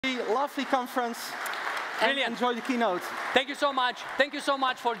lovely conference. Brilliant. And enjoy the keynote. Thank you so much. Thank you so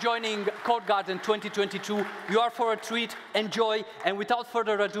much for joining Codegarden 2022. You are for a treat. Enjoy. And without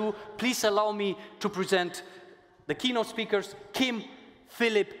further ado, please allow me to present the keynote speakers, Kim,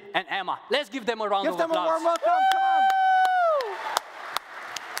 Philip, and Emma. Let's give them a round of applause. Give them a warm welcome. Come on.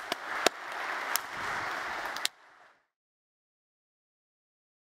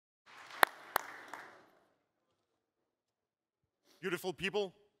 Beautiful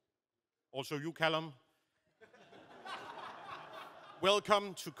people, also you, Callum.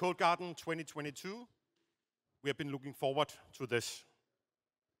 Welcome to Codegarden 2022. We have been looking forward to this.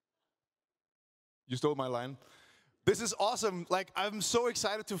 You stole my line. This is awesome. Like, I'm so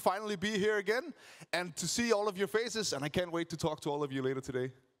excited to finally be here again and to see all of your faces, and I can't wait to talk to all of you later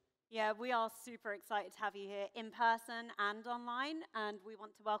today. Yeah, we are super excited to have you here in person and online, and we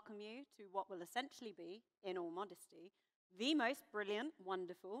want to welcome you to what will essentially be, in all modesty, the most brilliant,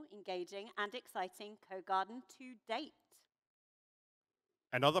 wonderful, engaging, and exciting Codegarden to date.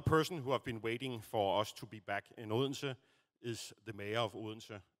 Another person who have been waiting for us to be back in Odense is the mayor of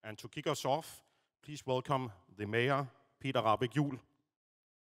Odense. And to kick us off, please welcome the mayor, Peter Rahbek-Juhl.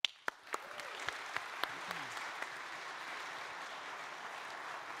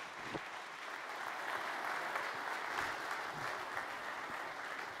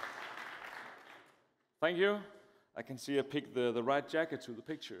 Thank you. I can see I picked the right jacket to the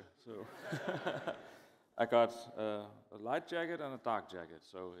picture. So I got a light jacket and a dark jacket.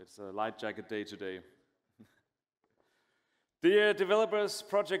 So it's a light jacket day today. Dear developers,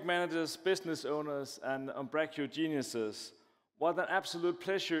 project managers, business owners, and Umbraco geniuses, what an absolute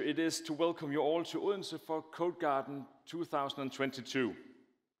pleasure it is to welcome you all to Odense for Codegarden 2022.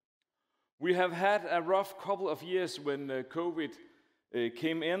 We have had a rough couple of years when COVID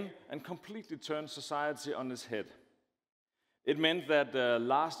came in and completely turned society on its head. It meant that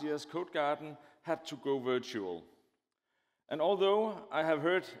last year's Codegarden had to go virtual. And although I have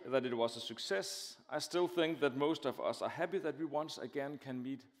heard that it was a success, I still think that most of us are happy that we once again can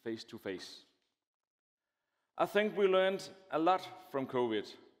meet face to face. I think we learned a lot from COVID.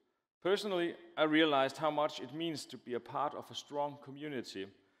 Personally, I realized how much it means to be a part of a strong community,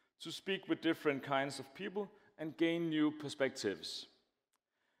 to speak with different kinds of people and gain new perspectives.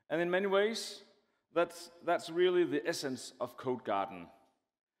 And in many ways, that's really the essence of Codegarden.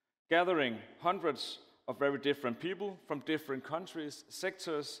 Gathering hundreds of very different people from different countries,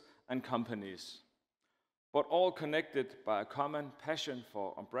 sectors, and companies, but all connected by a common passion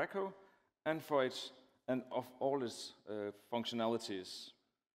for Umbraco and for its and of all its functionalities.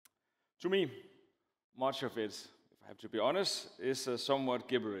 To me, much of it, if I have to be honest, is somewhat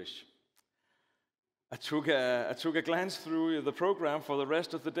gibberish. I took a glance through the program for the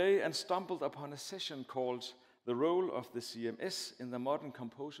rest of the day and stumbled upon a session called The Role of the CMS in the Modern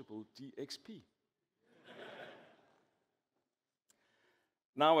Composable DXP.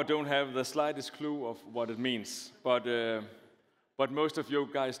 Now I don't have the slightest clue of what it means, but most of you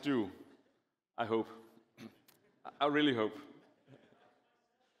guys do, I hope. I really hope.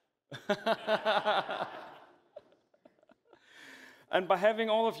 And by having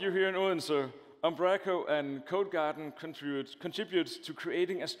all of you here in Odense, Umbraco and Codegarden contribute to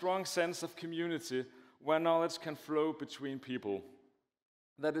creating a strong sense of community where knowledge can flow between people.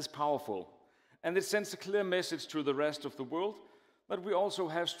 That is powerful. And it sends a clear message to the rest of the world that we also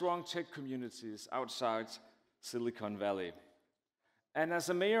have strong tech communities outside Silicon Valley. And as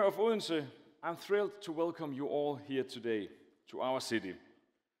a mayor of Odense, I'm thrilled to welcome you all here today to our city.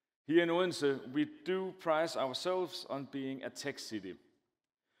 Here in Odense, we do prize ourselves on being a tech city.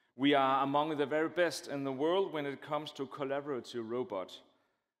 We are among the very best in the world when it comes to collaborative robots,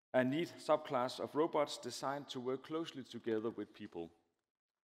 a neat subclass of robots designed to work closely together with people.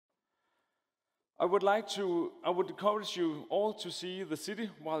 I would encourage you all to see the city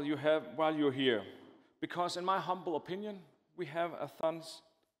while you're here, because in my humble opinion, we have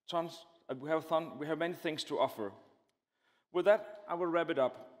many things to offer. With that, I will wrap it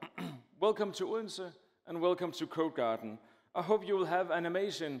up. Welcome to Odense and welcome to Codegarden. I hope you will have an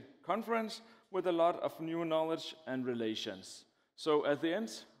amazing conference with a lot of new knowledge and relations. So at the end,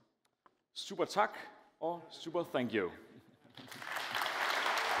 super tak or super thank you.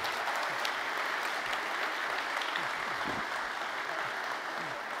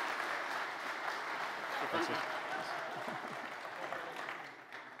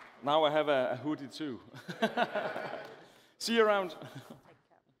 Now I have a hoodie too. See you around.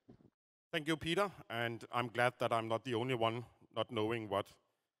 Thank you, Peter, and I'm glad that I'm not the only one not knowing what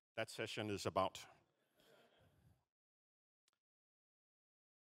that session is about.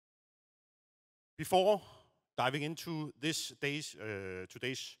 Before diving into today's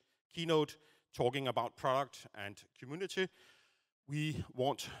keynote talking about product and community, we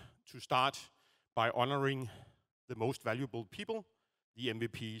want to start by honoring the most valuable people, the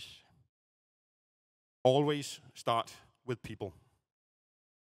MVPs. Always start with people.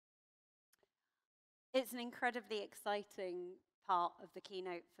 It's an incredibly exciting part of the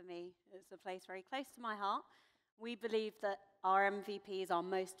keynote for me. It's a place very close to my heart. We believe that our MVPs, our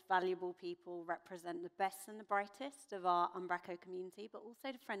most valuable people, represent the best and the brightest of our Umbraco community, but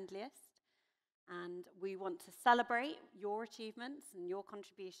also the friendliest. And we want to celebrate your achievements and your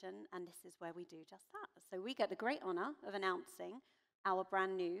contribution, and this is where we do just that. So we get the great honor of announcing our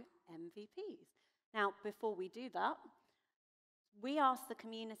brand new MVPs. Now, before we do that, we asked the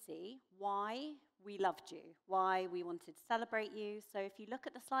community why we loved you, why we wanted to celebrate you. So if you look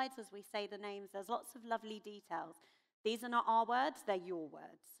at the slides as we say the names, there's lots of lovely details. These are not our words, they're your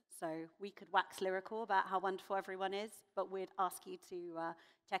words. So we could wax lyrical about how wonderful everyone is, but we'd ask you to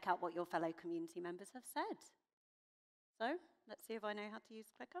check out what your fellow community members have said. So let's see if I know how to use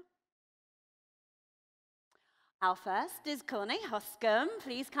clicker. Our first is Connie Hoscom.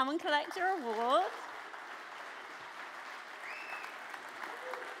 Please come and collect your award.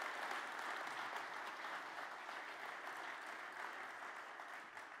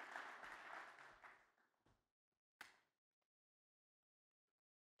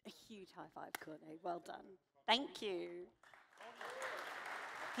 A huge high five, Courtney. Well done. Thank you.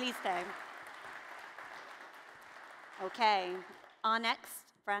 Please stay. Okay, our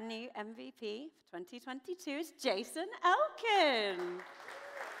next brand new MVP for 2022 is Jason Elkin.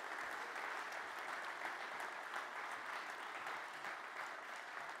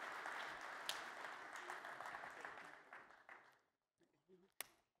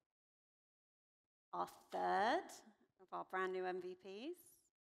 Our third of our brand new MVPs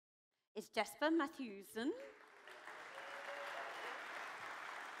is Jesper Matthewsen.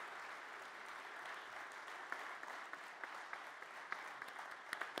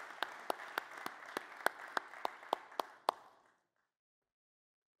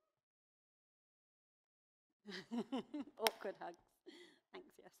 Awkward hugs. Thanks,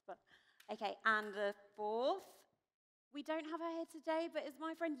 Jesper. Okay, and the fourth. We don't have her here today, but it's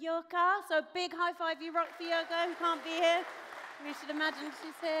my friend Jurka. So a big high five, you rock for Jurka, who can't be here. We should imagine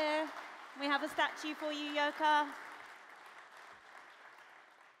she's here. We have a statue for you, Jurka.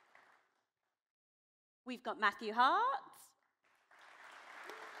 We've got Matthew Hart.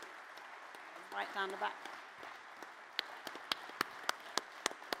 Right down the back.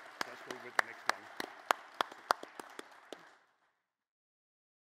 Let's go with the next one.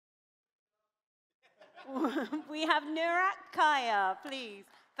 We have Nurak Kaya, please.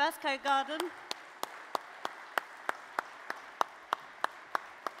 First Codegarden.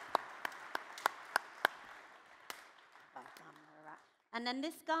 Well done, Nurak. And then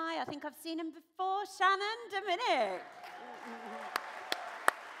this guy, I think I've seen him before, Shannon Dominic.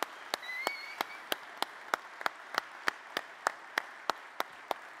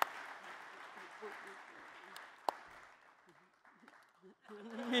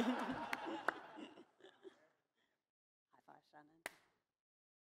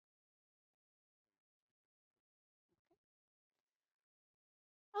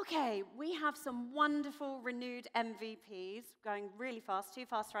 Okay, we have some wonderful renewed MVPs going really fast, too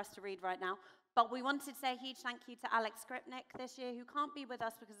fast for us to read right now. But we wanted to say a huge thank you to Alex Skripnik this year, who can't be with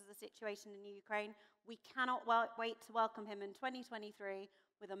us because of the situation in Ukraine. We cannot wait to welcome him in 2023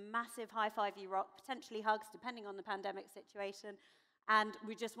 with a massive high five you rock, potentially hugs, depending on the pandemic situation. And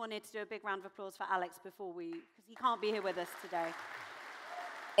we just wanted to do a big round of applause for Alex before because he can't be here with us today.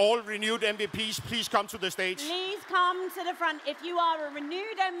 All renewed MVPs, please come to the stage. Please come to the front. If you are a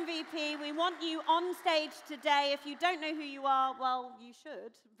renewed MVP, we want you on stage today. If you don't know who you are, well, you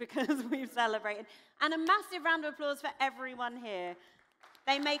should, because we've celebrated. And a massive round of applause for everyone here.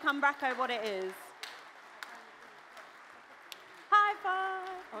 They make Umbraco what it is. High five.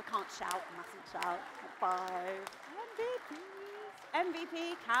 Oh, I can't shout. I mustn't shout. High five. MVPs.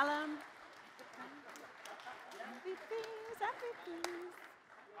 MVP, Callum. MVPs.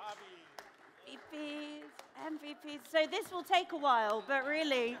 MVPs. So this will take a while, but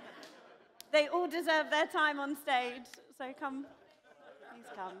really, they all deserve their time on stage. So come, please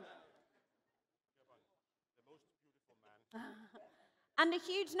come. And a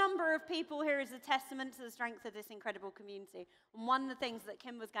huge number of people here is a testament to the strength of this incredible community. And one of the things that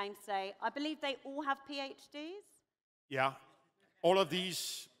Kim was going to say, I believe they all have PhDs. Yeah, all of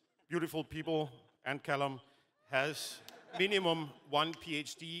these beautiful people and Callum has minimum one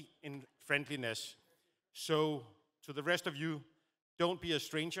PhD in friendliness. So to the rest of you, don't be a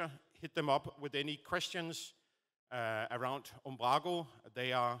stranger. Hit them up with any questions around Umbraco.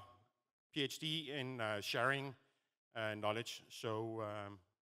 They are PhD in sharing knowledge. So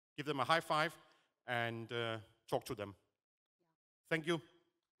give them a high five and talk to them. Thank you,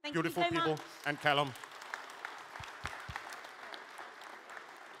 Thank beautiful you so people, much. and Callum.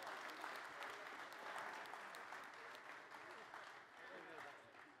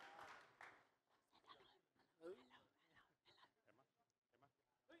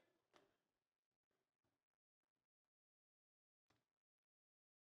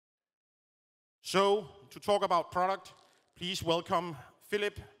 So, to talk about product, please welcome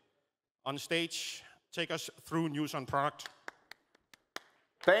Philip on stage. Take us through news on product.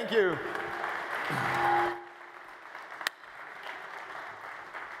 Thank you.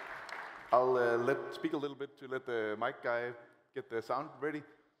 I'll speak a little bit to let the mic guy get the sound ready.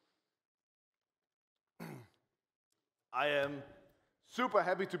 I am super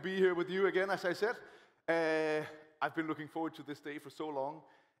happy to be here with you again, as I said. I've been looking forward to this day for so long,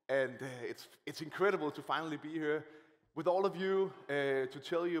 and it's incredible to finally be here with all of you to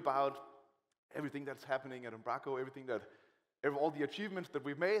tell you about everything that's happening at Umbraco, all the achievements that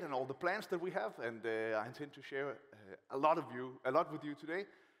we've made and all the plans that we have, and I intend to share a lot with you today.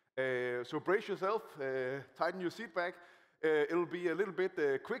 So brace yourself, tighten your seat back. It'll be a little bit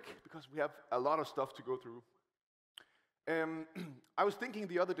quick because we have a lot of stuff to go through. I was thinking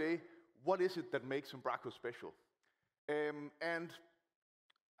the other day, what is it that makes Umbraco special? And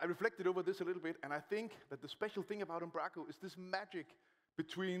I reflected over this a little bit, and I think that the special thing about Umbraco is this magic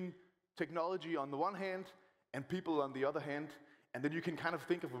between technology on the one hand and people on the other hand, and then you can kind of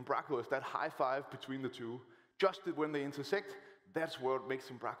think of Umbraco as that high five between the two. Just when they intersect, that's what makes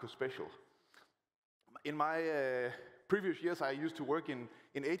Umbraco special. In my previous years, I used to work in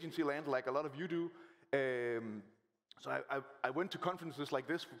agency land like a lot of you do. So I went to conferences like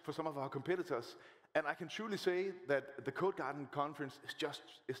this for some of our competitors, and I can truly say that the Codegarden conference is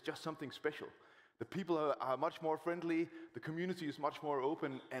just something special. The people are much more friendly, the community is much more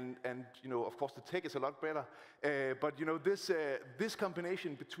open, and you know, of course, the tech is a lot better. But you know, this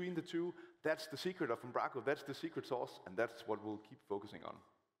combination between the two, that's the secret of Umbraco, that's the secret sauce, and that's what we'll keep focusing on.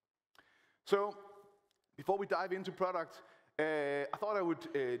 So, before we dive into product, I thought I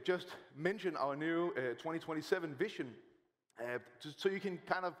would just mention our new 2027 vision, so you can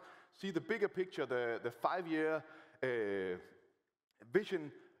kind of see the bigger picture, the 5-year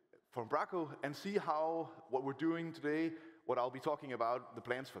vision for Umbraco, and see how what we're doing today, what I'll be talking about, the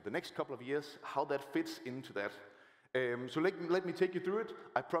plans for the next couple of years, how that fits into that. So let me take you through it.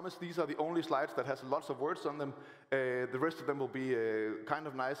 I promise these are the only slides that has lots of words on them. The rest of them will be kind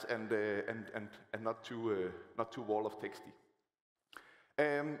of nice and not too wall of texty.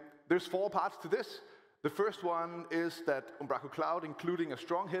 There's 4 parts to this. The first one is that Umbraco Cloud, including a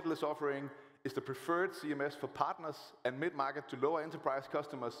strong headless offering, is the preferred CMS for partners and mid-market to lower enterprise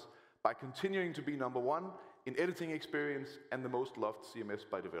customers by continuing to be #1 in editing experience and the most loved CMS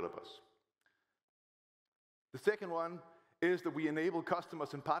by developers. The second one is that we enable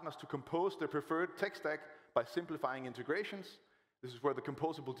customers and partners to compose their preferred tech stack by simplifying integrations. This is where the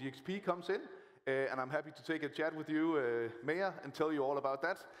composable DXP comes in, and I'm happy to take a chat with you, Maya, and tell you all about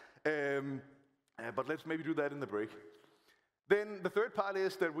that. But let's maybe do that in the break. Then the third part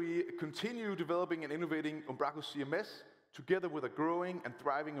is that we continue developing and innovating Umbraco CMS together with a growing and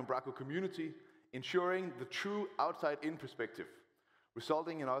thriving Umbraco community, ensuring the true outside-in perspective,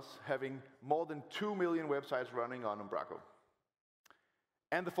 resulting in us having more than 2 million websites running on Umbraco.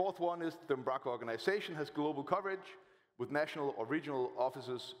 And the fourth one is the Umbraco organization has global coverage with national or regional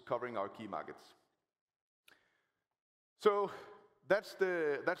offices covering our key markets. So that's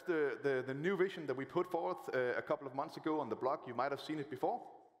the new vision that we put forth a couple of months ago on the blog. You might have seen it before.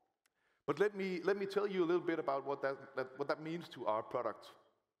 But let me tell you a little bit about what that means to our product.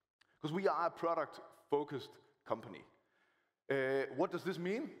 Because we are a product-focused company. What does this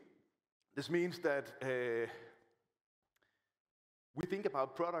mean? This means that we think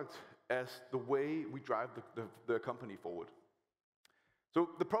about product as the way we drive the company forward. So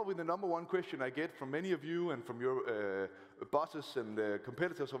probably the #1 question I get from many of you and from your bosses and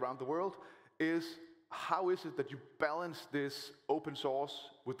competitors around the world is, how is it that you balance this open source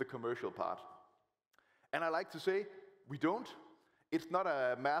with the commercial part? And I like to say, we don't. It's not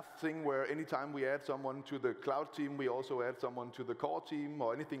a math thing where anytime we add someone to the cloud team, we also add someone to the core team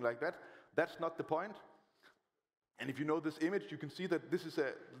or anything like that. That's not the point. And if you know this image, you can see that this is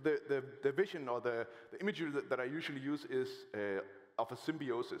the vision or the imagery that I usually use is of a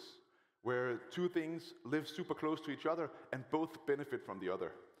symbiosis, where 2 things live super close to each other and both benefit from the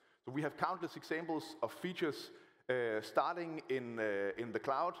other. So we have countless examples of features starting in the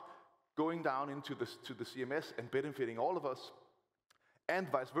cloud, going down into the CMS and benefiting all of us, and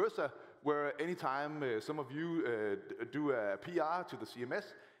vice versa, where anytime some of you do a PR to the CMS,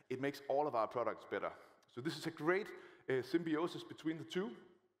 it makes all of our products better. So this is a great symbiosis between the two,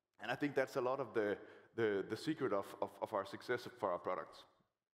 and I think that's a lot of the secret of our success for our products.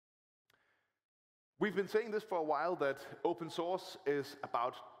 We've been saying this for a while, that open source is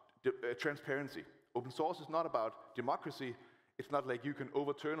about transparency. Open source is not about democracy. It's not like you can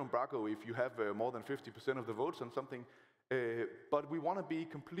overturn Umbraco if you have more than 50% of the votes on something. But we want to be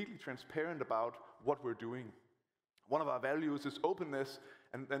completely transparent about what we're doing. One of our values is openness,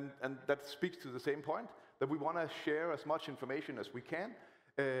 and that speaks to the same point, that we want to share as much information as we can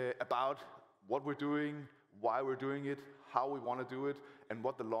about what we're doing, why we're doing it, how we want to do it, and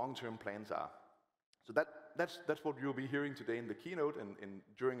what the long-term plans are. So that's what you'll be hearing today in the keynote and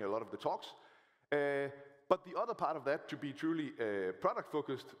during a lot of the talks. But the other part of that, to be truly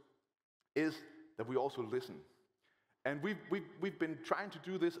product-focused, is that we also listen. And we've been trying to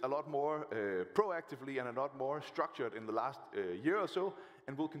do this a lot more proactively and a lot more structured in the last year or so,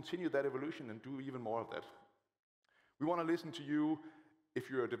 and we'll continue that evolution and do even more of that. We want to listen to you if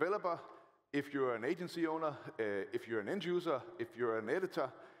you're a developer, if you're an agency owner, if you're an end user, if you're an editor,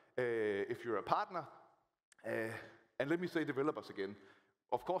 if you're a partner. And let me say developers again.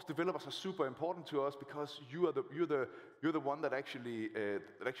 Of course, developers are super important to us because you're the one that actually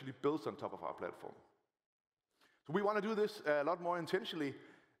builds on top of our platform. So we want to do this a lot more intentionally.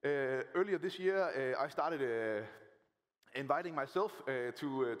 Earlier this year, I started inviting myself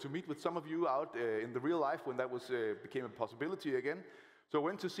to meet with some of you out in the real life when that became a possibility again. So I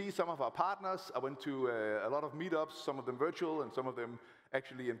went to see some of our partners. I went to a lot of meetups, some of them virtual and some of them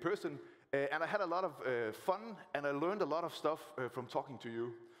actually in person. And I had a lot of fun, and I learned a lot of stuff from talking to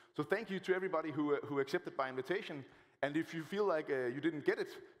you. So thank you to everybody who accepted my invitation. And if you feel like you didn't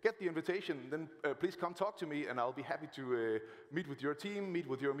get the invitation, then please come talk to me, and I'll be happy to meet with your team, meet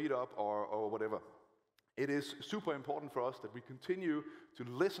with your meetup, or whatever. It is super important for us that we continue to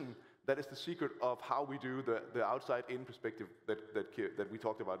listen. That is the secret of how we do the outside-in perspective that we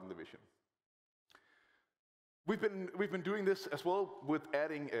talked about in the vision. We've been doing this as well with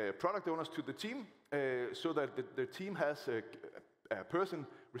adding product owners to the team, so that the team has a person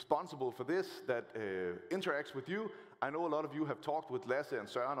responsible for this that interacts with you. I know a lot of you have talked with Lasse and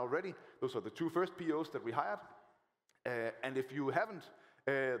Søren already. Those are the two first POs that we hired. And if you haven't,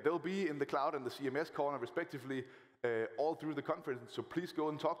 they'll be in the cloud and the CMS corner respectively all through the conference. So please go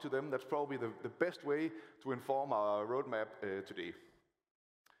and talk to them. That's probably the best way to inform our roadmap today.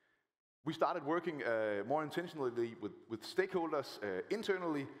 We started working more intentionally with stakeholders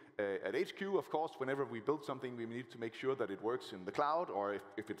internally at HQ. Of course, whenever we build something, we need to make sure that it works in the cloud, or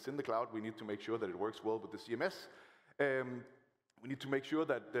if it's in the cloud, we need to make sure that it works well with the CMS. We need to make sure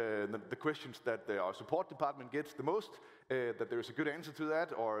that the questions that our support department gets the most, that there's a good answer to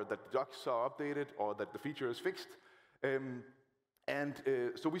that, or that the docs are updated, or that the feature is fixed.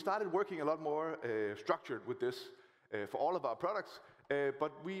 So we started working a lot more structured with this for all of our products.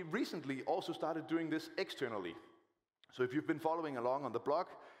 But we recently also started doing this externally. So if you've been following along on the blog,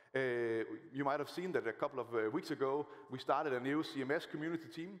 you might have seen that a couple of weeks ago, we started a new CMS community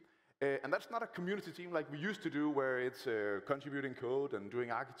team. And that's not a community team like we used to do, where it's contributing code and doing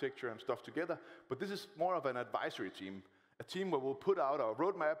architecture and stuff together. But this is more of an advisory team, a team where we'll put out our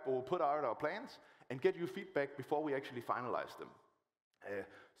roadmap, we'll put out our plans, and get you feedback before we actually finalize them.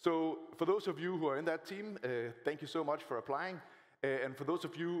 So for those of you who are in that team, thank you so much for applying. And for those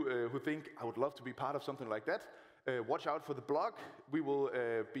of you who think, I would love to be part of something like that, watch out for the blog. We will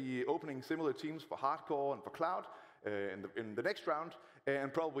be opening similar teams for hardcore and for cloud in the next round,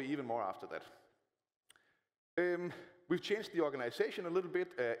 and probably even more after that. We've changed the organization a little bit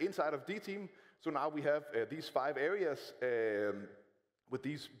inside of D-Team. So now we have these 5 areas with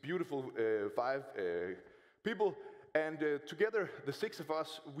these beautiful 5 people. And together, the 6 of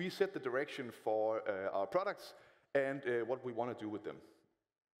us, we set the direction for our products and what we want to do with them.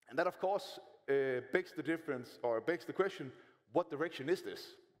 And that, of course, begs the question, what direction is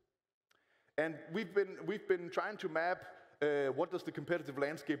this? And we've been trying to map what does the competitive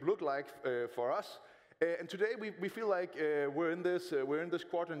landscape look like for us. And today we feel like we're in this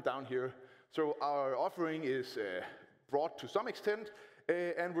quadrant down here. So our offering is broad to some extent,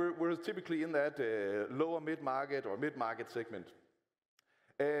 and we're typically in that lower mid-market or mid-market segment.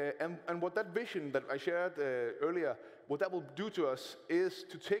 And what that vision that I shared earlier, what that will do to us is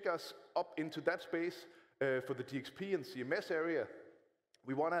to take us up into that space for the DXP and CMS area.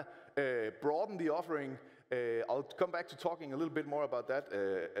 We want to broaden the offering. I'll come back to talking a little bit more about that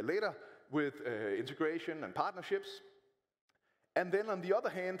later with integration and partnerships. And then on the other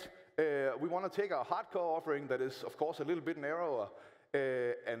hand, we want to take our hardcore offering that is, of course, a little bit narrower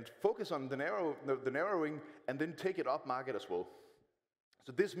and focus on the narrowing, and then take it up market as well.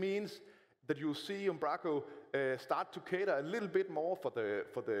 So this means that you'll see Umbraco start to cater a little bit more for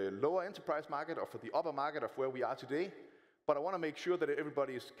the lower enterprise market or for the upper market of where we are today. But I want to make sure that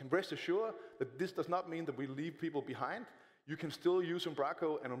everybody can rest assured that this does not mean that we leave people behind. You can still use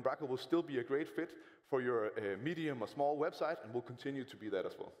Umbraco, and Umbraco will still be a great fit for your medium or small website, and will continue to be that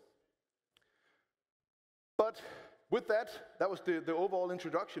as well. But with that, that was the overall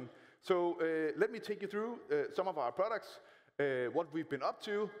introduction. So let me take you through some of our products, what we've been up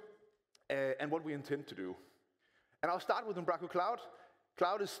to, and what we intend to do. And I'll start with Umbraco Cloud.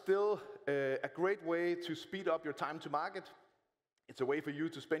 Cloud is still a great way to speed up your time to market. It's a way for you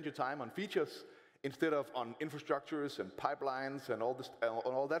to spend your time on features instead of on infrastructures and pipelines and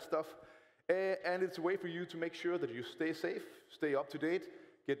all that stuff. And it's a way for you to make sure that you stay safe, stay up to date,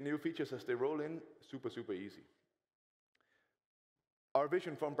 get new features as they roll in, super, super easy. Our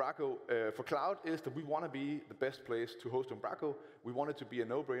vision for Umbraco for Cloud is that we want to be the best place to host Umbraco. We want it to be a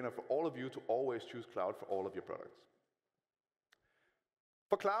no-brainer for all of you to always choose Cloud for all of your products.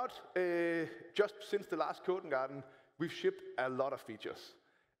 For Cloud, just since the last Codegarden, we've shipped a lot of features.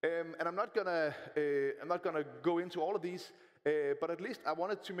 And I'm not gonna go into all of these, but at least I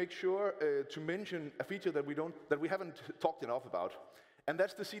wanted to make sure to mention a feature that we haven't talked enough about, and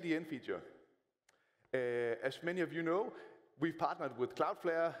that's the CDN feature. As many of you know, we've partnered with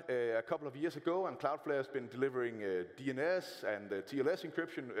Cloudflare a couple of years ago, and Cloudflare has been delivering DNS and TLS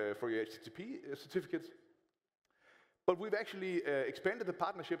encryption for your HTTP certificates. But we've actually expanded the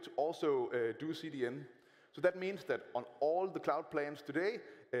partnership to also do CDN. So that means that on all the cloud plans today,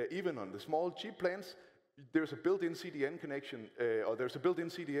 even on the small, cheap plans, there's a built-in CDN connection, or there's a built-in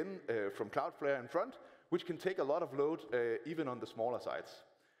CDN from Cloudflare in front, which can take a lot of load even on the smaller sites.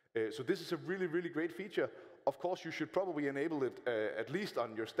 So this is a really, really great feature. Of course, you should probably enable it at least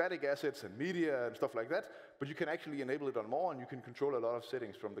on your static assets and media and stuff like that, but you can actually enable it on more, and you can control a lot of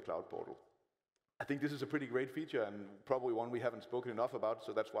settings from the cloud portal. I think this is a pretty great feature, and probably one we haven't spoken enough about,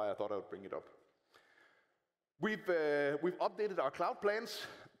 so that's why I thought I would bring it up. We've updated our cloud plans.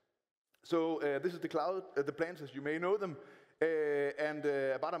 So this is the plans as you may know them. And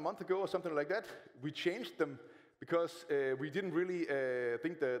about a month ago or something like that, we changed them because we didn't really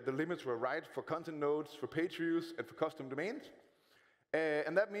think the limits were right for content nodes, for page views, and for custom domains.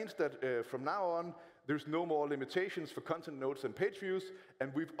 And that means that from now on, there's no more limitations for content nodes and page views,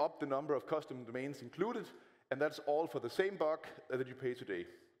 and we've upped the number of custom domains included, and that's all for the same buck that you pay today.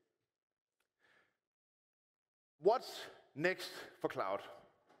 What's next for cloud?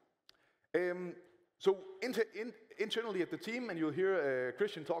 So internally at the team, and you'll hear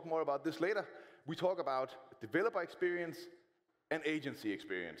Christian talk more about this later, we talk about developer experience and agency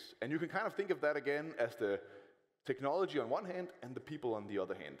experience. And you can kind of think of that again as the technology on one hand and the people on the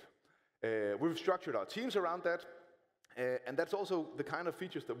other hand. We've structured our teams around that, and that's also the kind of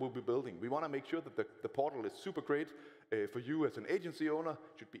features that we'll be building. We want to make sure that the portal is super great for you as an agency owner.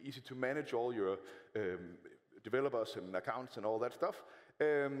 It should be easy to manage all your developers and accounts and all that stuff.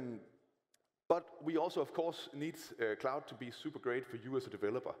 But we also, of course, need cloud to be super great for you as a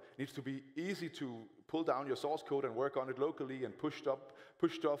developer. It needs to be easy to pull down your source code and work on it locally and push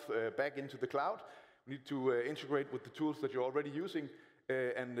stuff back into the cloud. We need to integrate with the tools that you're already using.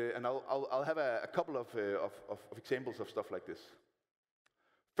 And I'll have a couple of examples of stuff like this.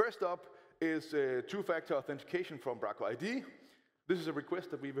 First up is two-factor authentication from Umbraco ID. This is a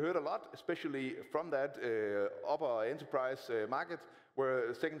request that we've heard a lot, especially from that upper enterprise market,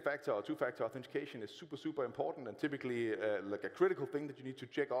 where second-factor or two-factor authentication is super, super important and typically like a critical thing that you need to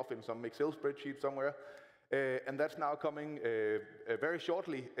check off in some Excel spreadsheet somewhere. And that's now coming very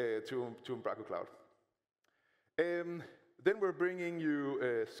shortly to Umbraco Cloud. Then we're bringing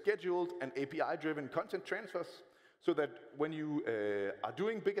you scheduled and API-driven content transfers so that when you are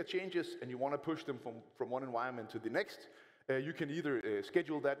doing bigger changes and you want to push them from one environment to the next, you can either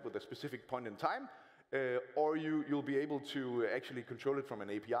schedule that with a specific point in time, or you'll be able to actually control it from an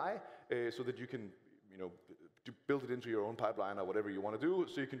API so that you can build it into your own pipeline or whatever you want to do,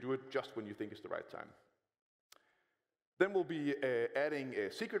 so you can do it just when you think it's the right time. Then we'll be adding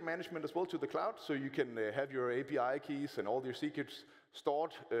secret management as well to the cloud, so you can have your API keys and all your secrets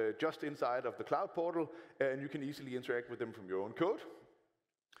stored just inside of the cloud portal, and you can easily interact with them from your own code.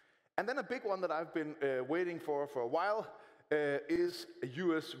 And then a big one that I've been waiting for a while is a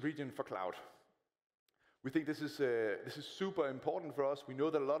US region for cloud. We think this is super important for us. We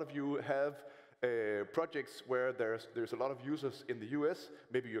know that a lot of you have projects where there's a lot of users in the US,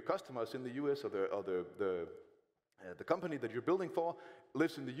 maybe your customers in the US, or the company that you're building for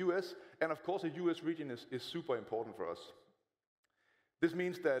lives in the US, and of course a US region is super important for us. This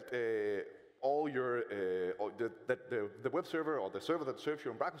means that all your the web server or the server that serves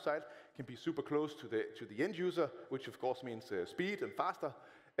your Umbraco site can be super close to the end user, which of course means speed and faster.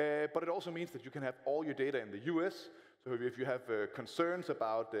 But it also means that you can have all your data in the US. So if you have concerns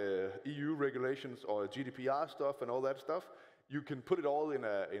about EU regulations or GDPR stuff and all that stuff, you can put it all in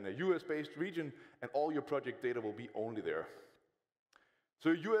a US-based region, and all your project data will be only there. So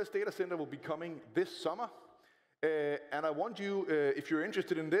a US data center will be coming this summer. And I want you, if you're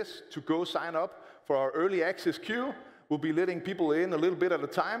interested in this, to go sign up for our early access queue. We'll be letting people in a little bit at a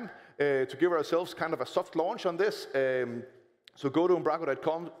time to give ourselves kind of a soft launch on this. So go to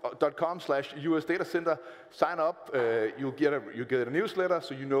umbraco.com/US data center, sign up. You'll get a newsletter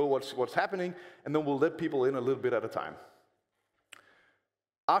so you know what's happening, and then we'll let people in a little bit at a time.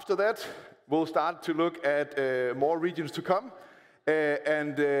 After that, we'll start to look at more regions to come.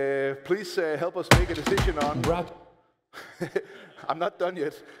 Please help us make a decision on... I'm not done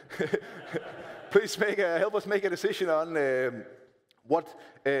yet. Please help us make a decision on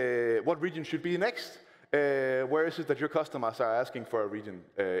what region should be next. Where is it that your customers are asking for a region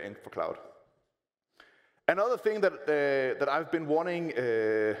for cloud? Another thing that I've been wanting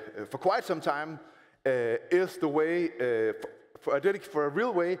for quite some time is the way, for a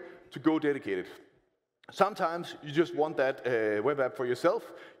real way to go dedicated. Sometimes you just want that web app for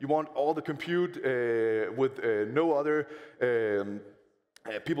yourself. You want all the compute with no other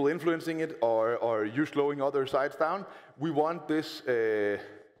people influencing it or you slowing other sites down. We want this to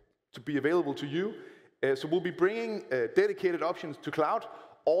be available to you. So we'll be bringing dedicated options to cloud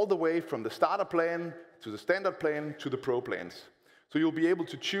all the way from the starter plan to the standard plan to the pro plans. So you'll be able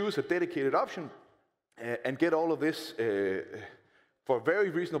to choose a dedicated option and get all of this for very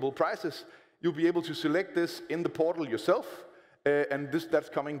reasonable prices. You'll be able to select this in the portal yourself, and that's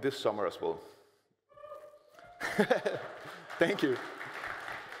coming this summer as well. Thank you.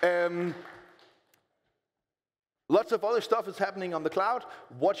 Lots of other stuff is happening on the cloud.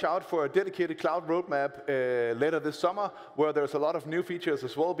 Watch out for a dedicated cloud roadmap later this summer, where there's a lot of new features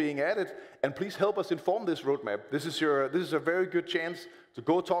as well being added. And please help us inform this roadmap. This is a very good chance to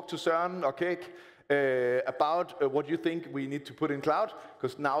go talk to Søren or Kek about what you think we need to put in cloud,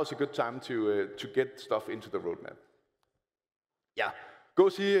 because now is a good time to get stuff into the roadmap. Yeah, go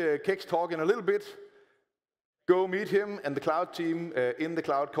see Kek's talk in a little bit. Go meet him and the cloud team in the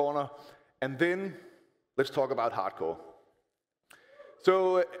cloud corner, and then let's talk about hardcore.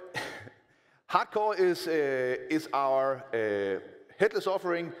 So hardcore is our headless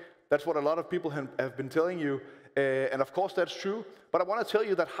offering. That's what a lot of people have been telling you. And of course that's true. But I want to tell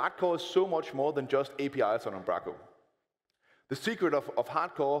you that hardcore is so much more than just APIs on Umbraco. The secret of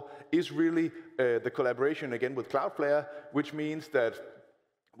hardcore is really the collaboration again with Cloudflare, which means that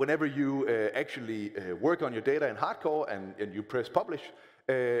whenever you actually work on your data in hardcore and you press publish,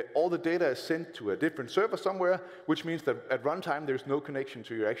 all the data is sent to a different server somewhere, which means that at runtime there's no connection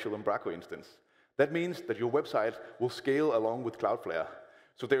to your actual Umbraco instance. That means that your website will scale along with Cloudflare.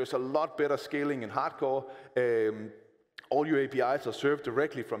 So there's a lot better scaling in hardcore. All your APIs are served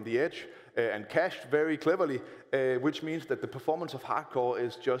directly from the edge and cached very cleverly, which means that the performance of hardcore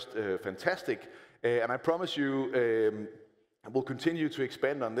is just fantastic. And I promise you, we'll continue to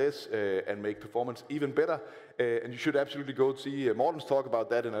expand on this and make performance even better. And you should absolutely go see Morten's talk about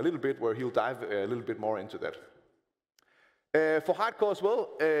that in a little bit, where he'll dive a little bit more into that. For hardcore as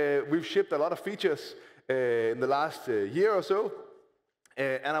well, we've shipped a lot of features in the last year or so.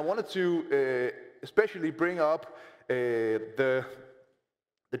 And I wanted to especially bring up the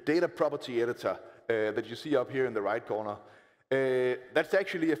data property editor that you see up here in the right corner. That's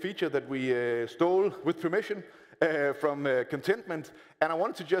actually a feature that we stole with permission from Contentment. And I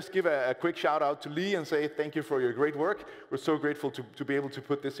wanted to just give a quick shout out to Lee and say thank you for your great work. We're so grateful to be able to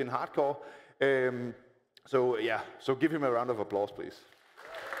put this in hardcore. So yeah, so give him a round of applause, please.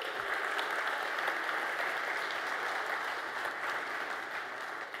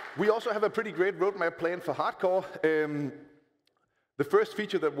 We also have a pretty great roadmap plan for hardcore. The first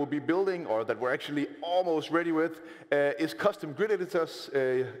feature that we'll be building, or that we're actually almost ready with, is custom grid editors.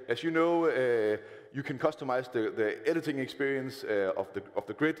 As you know, you can customize the editing experience of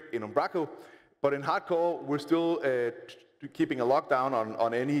the grid in Umbraco, but in hardcore, we're still keeping a lockdown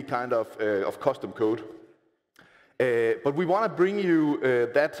on any kind of custom code. But we want to bring you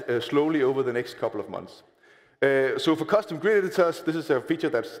that slowly over the next couple of months. So for custom grid editors, this is a feature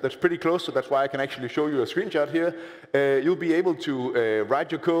that's pretty close, so that's why I can actually show you a screenshot here. You'll be able to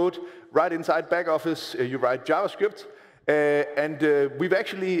write your code right inside back office. You write JavaScript, and we've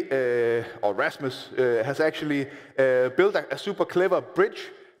actually, or Rasmus has actually built a super clever bridge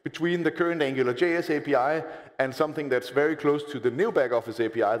between the current AngularJS API and something that's very close to the new back-office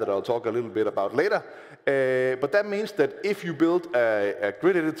API that I'll talk a little bit about later. But that means that if you build a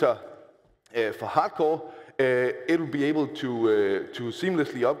grid editor for hardcore, it'll be able to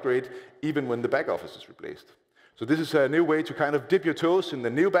seamlessly upgrade even when the back-office is replaced. So this is a new way to kind of dip your toes in the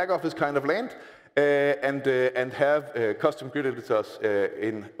new back-office kind of land and have custom grid editors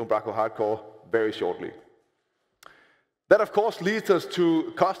in Umbraco Hardcore very shortly. That, of course, leads us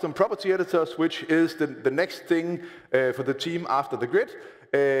to custom property editors, which is the next thing for the team after the grid.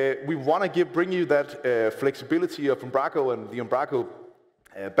 We want to bring you that flexibility of Umbraco and the Umbraco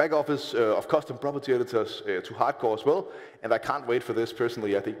back office of custom property editors to hardcore as well. And I can't wait for this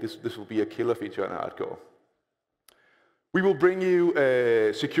personally. I think this will be a killer feature in hardcore. We will bring you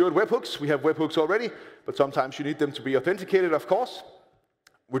secured webhooks. We have webhooks already, but sometimes you need them to be authenticated, of course.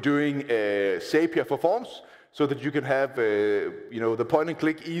 We're doing Zapier for forms, so that you can have the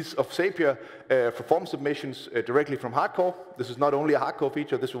point-and-click ease of Zapier for form submissions directly from hardcore. This is not only a hardcore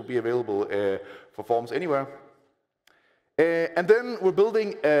feature, this will be available for forms anywhere. And then we're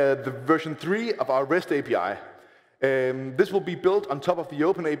building the version 3 of our REST API. This will be built on top of the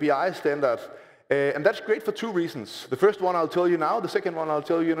Open API standard. And that's great for 2 reasons. The first one I'll tell you now, the second one I'll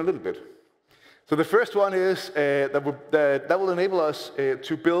tell you in a little bit. So the first one is that will enable us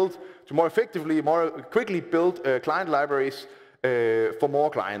to more effectively, more quickly build client libraries for more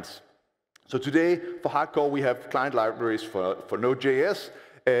clients. So today, for hardcore, we have client libraries for Node.js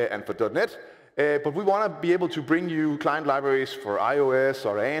and for .NET. But we want to be able to bring you client libraries for iOS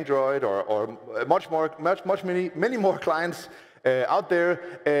or Android or many more clients out there.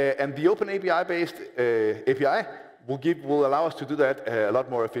 And the Open API-based API will allow us to do that a lot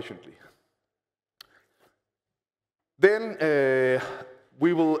more efficiently. Then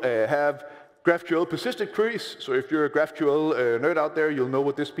we will have GraphQL persistent queries. So if you're a GraphQL nerd out there, you'll know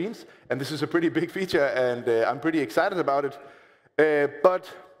what this means. And this is a pretty big feature, and I'm pretty excited about it. But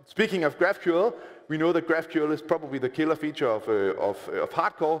speaking of GraphQL, we know that GraphQL is probably the killer feature of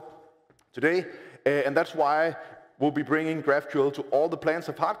hardcore today. And that's why we'll be bringing GraphQL to all the plans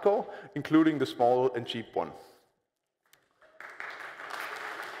of hardcore, including the small and cheap one.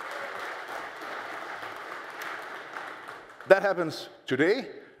 That happens today,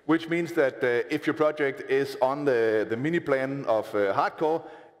 which means that if your project is on the mini plan of hardcore,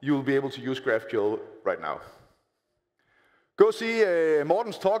 you will be able to use GraphQL right now. Go see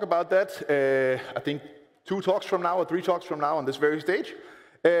Morten's talk about that, I think 2 talks from now or 3 talks from now on this very stage.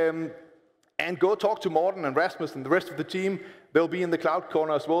 And go talk to Morten and Rasmus and the rest of the team. They'll be in the cloud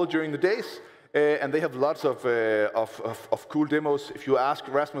corner as well during the days. And they have lots of cool demos. If you ask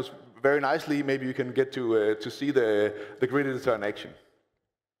Rasmus very nicely, maybe you can get to see the grid editor in action.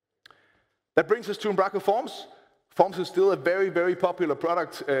 That brings us to Umbraco Forms. Forms is still a very, very popular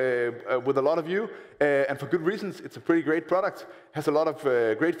product with a lot of you, and for good reasons. It's a pretty great product, has a lot of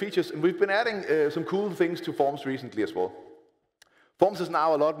great features, and we've been adding some cool things to Forms recently as well. Forms is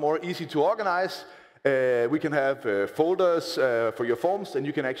now a lot more easy to organize. We can have folders for your forms, and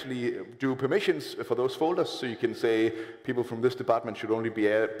you can actually do permissions for those folders. So you can say people from this department should only be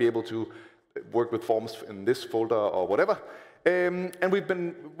able to work with forms in this folder or whatever. And we've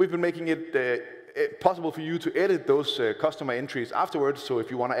been making it possible for you to edit those customer entries afterwards. So if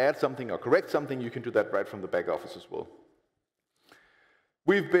you want to add something or correct something, you can do that right from the back office as well.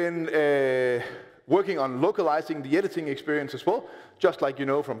 We've been working on localizing the editing experience as well, just like you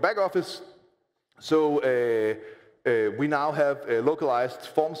know from back office. So we now have localized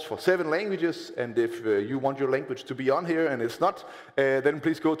forms for 7 languages, and if you want your language to be on here and it's not, then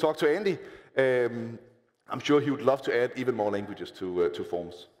please go talk to Andy. I'm sure he would love to add even more languages to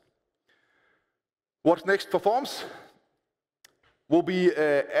forms. What's next for forms? We'll be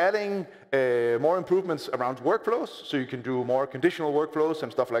adding more improvements around workflows, so you can do more conditional workflows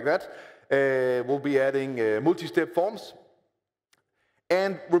and stuff like that. We'll be adding multi-step forms.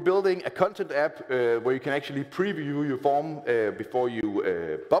 And we're building a content app where you can actually preview your form before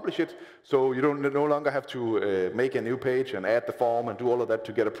you publish it. So you no longer have to make a new page and add the form and do all of that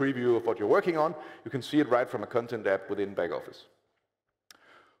to get a preview of what you're working on. You can see it right from a content app within back office.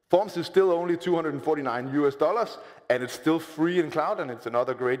 Forms is still only $249 US, and it's still free in cloud, and it's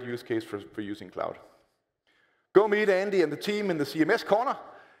another great use case for using cloud. Go meet Andy and the team in the CMS corner.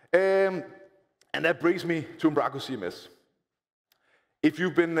 And that brings me to Umbraco CMS. If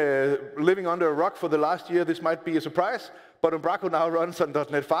you've been living under a rock for the last year, this might be a surprise, but Umbraco now runs on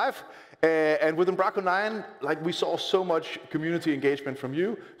 .NET 5. And with Umbraco 9, like, we saw so much community engagement from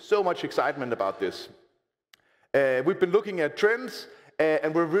you, so much excitement about this. We've been looking at trends,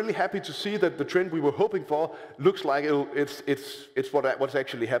 And we're really happy to see that the trend we were hoping for looks like it's what's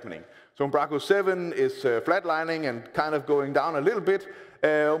actually happening. So Umbraco 7 is flatlining and kind of going down a little bit.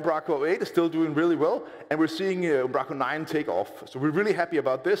 Umbraco 8 is still doing really well, and we're seeing Umbraco 9 take off. So we're really happy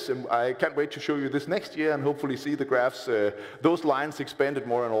about this, and I can't wait to show you this next year and hopefully see the graphs, those lines expanded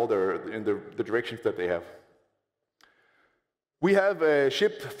more in all the directions that they have. We have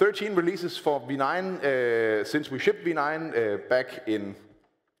shipped 13 releases for V9 since we shipped V9 back in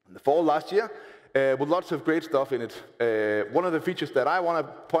the fall last year, with lots of great stuff in it. One of the features that I want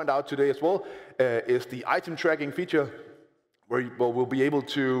to point out today as well is the item tracking feature, where we'll be able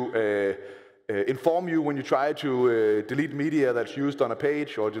to inform you when you try to delete media that's used on a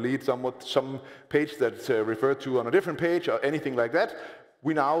page, or delete some page that's referred to on a different page, or anything like that.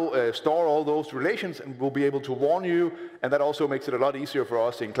 We now store all those relations, and we'll be able to warn you, and that also makes it a lot easier for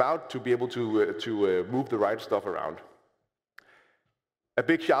us in cloud to be able to move the right stuff around. A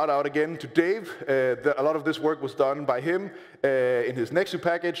big shout out again to Dave. A lot of this work was done by him in his Nexus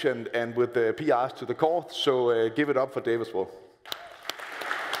package and with the PRs to the core, so give it up for Dave as well.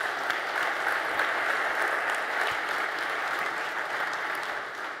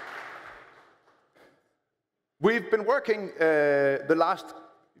 We've been working the last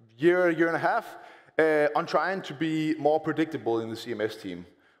year and a half on trying to be more predictable in the CMS team.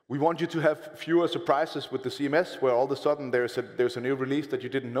 We want you to have fewer surprises with the CMS, where all of a sudden there's a new release that you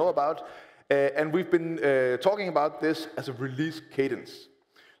didn't know about. And we've been talking about this as a release cadence.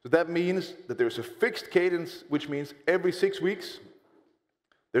 So that means that there's a fixed cadence, which means every 6 weeks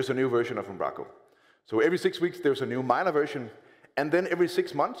there's a new version of Umbraco. So every 6 weeks there's a new minor version, and then every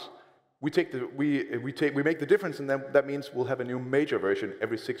 6 months we make the difference, and then that means we'll have a new major version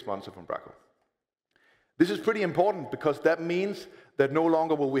every 6 months of Umbraco. This is pretty important because that means that no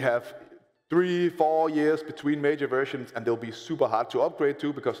longer will we have 3-4 years between major versions, and they'll be super hard to upgrade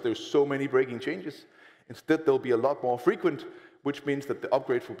to because there's so many breaking changes. Instead, they'll be a lot more frequent, which means that the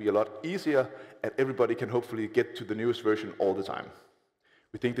upgrades will be a lot easier, and everybody can hopefully get to the newest version all the time.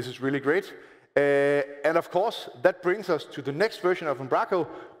 We think this is really great. And of course, that brings us to the next version of Umbraco,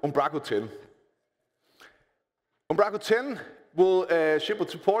 Umbraco 10. Umbraco 10 will ship with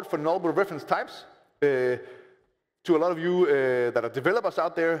support for nullable reference types. To a lot of you that are developers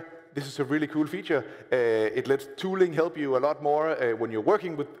out there, this is a really cool feature. It lets tooling help you a lot more when you're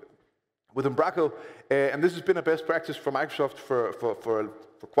working with Umbraco. And this has been a best practice for Microsoft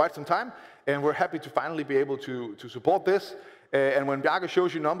for quite some time. And we're happy to finally be able to support this. And when Bjarke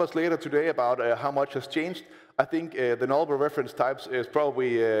shows you numbers later today about how much has changed, I think the nullable reference types is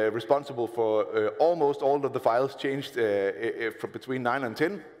probably responsible for almost all of the files changed from between 9 and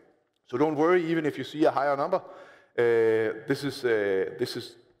 10. So don't worry, even if you see a higher number, this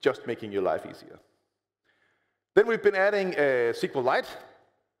is just making your life easier. Then we've been adding SQLite.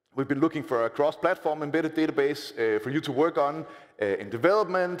 We've been looking for a cross-platform embedded database for you to work on in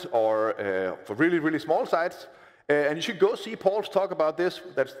development or for really, really small sites. And you should go see Paul's talk about this.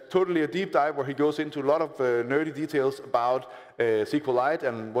 That's totally a deep dive where he goes into a lot of nerdy details about SQLite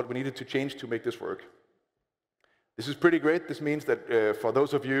and what we needed to change to make this work. This is pretty great. This means that for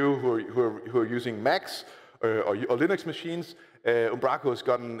those of you who are using Macs or Linux machines, Umbraco has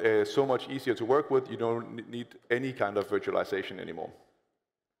gotten so much easier to work with. You don't need any kind of virtualization anymore.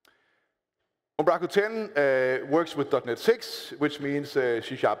 Umbraco 10 works with .NET 6, which means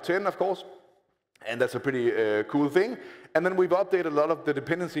C#10, of course. And that's a pretty cool thing. And then we've updated a lot of the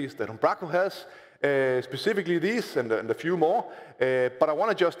dependencies that Umbraco has, specifically these and a few more. But I want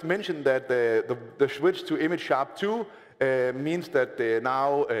to just mention that the switch to image #2 means that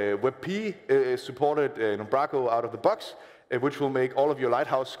now WebP is supported in Umbraco out of the box, which will make all of your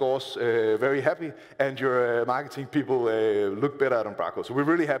Lighthouse scores very happy, and your marketing people look better at Umbraco. So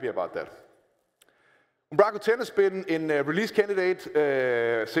we're really happy about that. Umbraco 10 has been in release candidate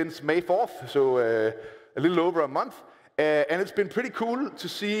since May 4th, so a little over a month. And it's been pretty cool to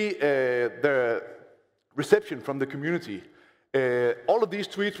see the reception from the community. All of these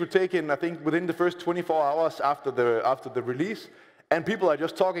tweets were taken, I think, within the first 24 hours after the release. And people are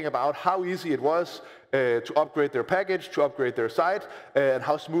just talking about how easy it was to upgrade their package, to upgrade their site, and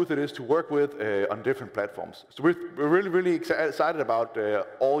how smooth it is to work with on different platforms. So we're really, really excited about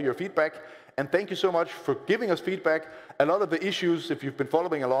all your feedback. And thank you so much for giving us feedback. A lot of the issues, if you've been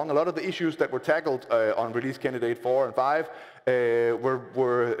following along, a lot of the issues that were tackled on release candidate 4 and 5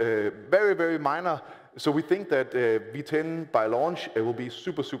 were very, very minor. So we think that V10 by launch will be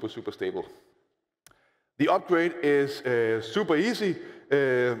super, super, super stable. The upgrade is super easy.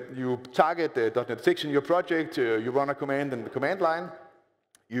 You target .NET 6 in your project, you run a command in the command line.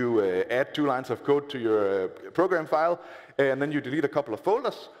 You add 2 lines of code to your program file, and then you delete a couple of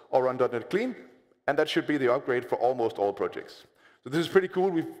folders or run .NET Clean, and that should be the upgrade for almost all projects. So this is pretty cool.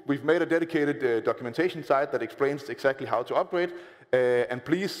 We've made a dedicated documentation site that explains exactly how to upgrade. And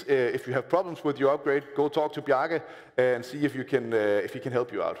please, if you have problems with your upgrade, go talk to Bjarke and see if he can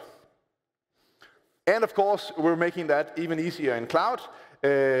help you out. And of course, we're making that even easier in cloud.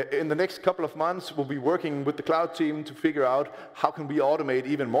 In the next couple of months, we'll be working with the cloud team to figure out how can we automate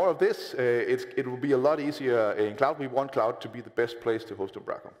even more of this. It will be a lot easier in cloud. We want cloud to be the best place to host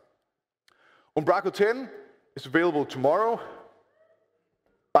Umbraco. Umbraco 10 is available tomorrow.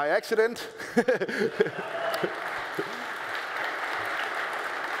 By accident.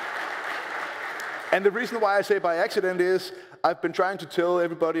 And the reason why I say by accident is I've been trying to tell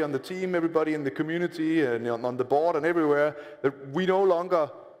everybody on the team, everybody in the community, and on the board and everywhere that we no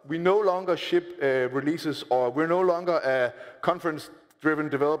longer ship releases, or we're no longer a conference-driven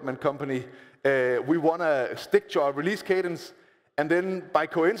development company. We want to stick to our release cadence, and then by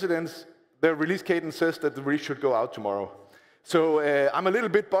coincidence, the release cadence says that the release should go out tomorrow. So I'm a little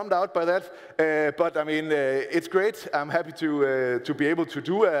bit bummed out by that, but I mean, it's great. I'm happy to be able to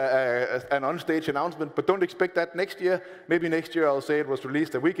do an on-stage announcement, but don't expect that next year. Maybe next year I'll say it was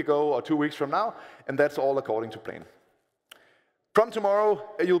released a week ago or 2 weeks from now, and that's all according to plan. From tomorrow,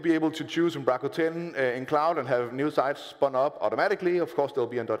 you'll be able to choose Umbraco 10 in cloud and have new sites spun up automatically. Of course, they'll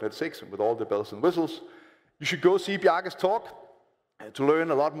be on .NET 6 with all the bells and whistles. You should go see Bjarke's talk to learn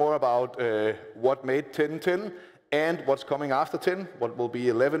a lot more about what made 10 and what's coming after 10, what will be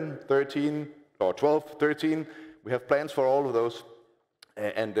 11, 13, or 12, 13. We have plans for all of those.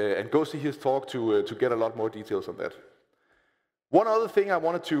 And go see his talk to get a lot more details on that. One other thing I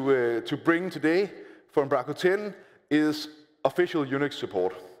wanted to bring today for Umbraco 10 is official Unix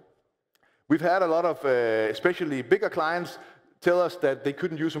support. We've had a lot of, especially bigger clients, tell us that they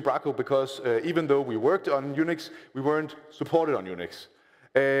couldn't use Umbraco because even though we worked on Unix, we weren't supported on Unix.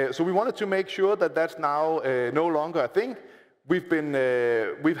 So we wanted to make sure that that's now no longer a thing. We've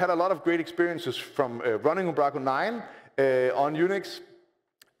had a lot of great experiences from running Umbraco 9 on Unix.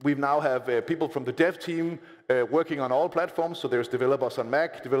 We now have people from the dev team working on all platforms. So there's developers on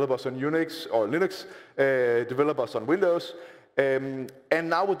Mac, developers on Unix or Linux, developers on Windows. And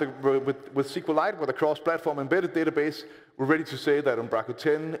now with SQLite, with a cross-platform embedded database, we're ready to say that Umbraco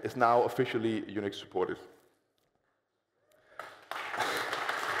 10 is now officially Unix supported.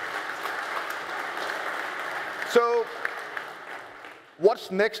 So,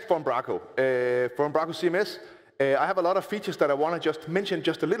 what's next for Umbraco? For Umbraco CMS, I have a lot of features that I want to just mention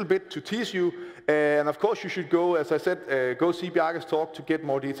just a little bit to tease you. And of course, you should go, as I said, go see Bjarke's talk to get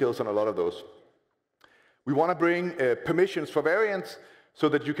more details on a lot of those. We want to bring permissions for variants so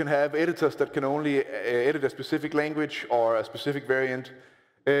that you can have editors that can only edit a specific language or a specific variant.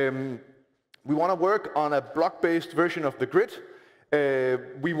 We want to work on a block-based version of the grid.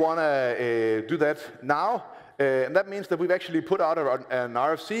 We want to do that now. And that means that we've actually put out an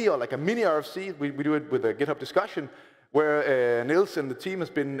RFC, or like a mini RFC. We do it with a GitHub discussion, where Niels and the team has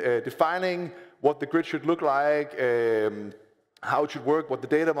been defining what the grid should look like, how it should work, what the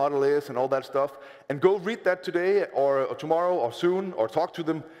data model is, and all that stuff. And go read that today, or tomorrow, or soon, or talk to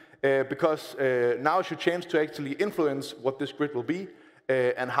them, because now is your chance to actually influence what this grid will be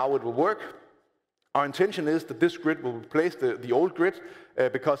and how it will work. Our intention is that this grid will replace the old grid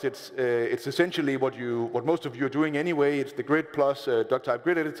because it's essentially what most of you are doing anyway. It's the grid plus duck-type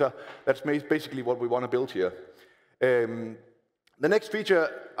grid editor. That's basically what we want to build here. The next feature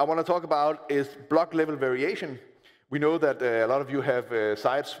I want to talk about is block-level variation. We know that a lot of you have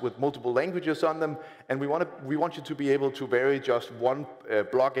sites with multiple languages on them, and we want you to be able to vary just one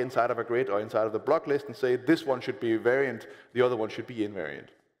block inside of a grid or inside of the block list and say this one should be variant, the other one should be invariant.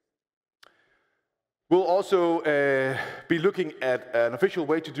 We'll also be looking at an official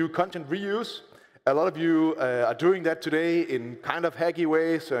way to do content reuse. A lot of you are doing that today in kind of hacky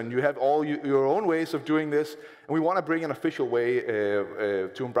ways, and you have all your own ways of doing this. And we want to bring an official way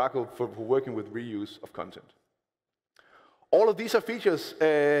to Umbraco for working with reuse of content. All of these are features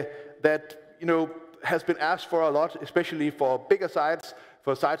that has been asked for a lot, especially for bigger sites,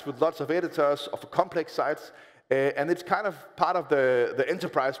 for sites with lots of editors, or for complex sites. And it's kind of part of the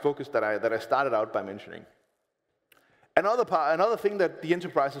enterprise focus that I started out by mentioning. Another thing that the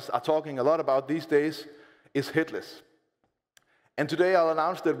enterprises are talking a lot about these days is headless. And today I'll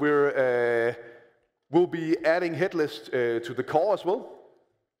announce that we'll be adding headless to the core as well.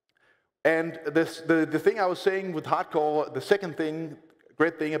 And the thing I was saying with hardcore, the second thing,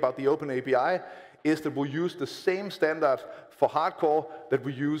 great thing about the Open API, is that we'll use the same standard for hardcore that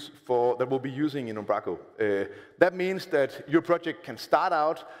we'll be using in Umbraco. That means that your project can start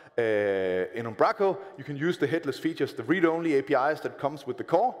out in Umbraco. You can use the headless features, the read-only APIs that comes with the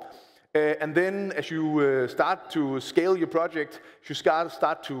core. And then as you start to scale your project, you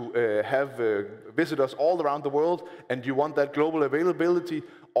start to have visitors all around the world, and you want that global availability,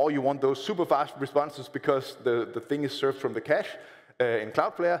 or you want those super fast responses because the thing is served from the cache in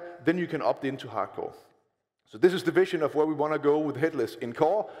Cloudflare, then you can opt into hardcore. So this is the vision of where we want to go with headless in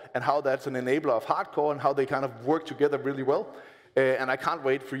core, and how that's an enabler of hardcore, and how they kind of work together really well. And I can't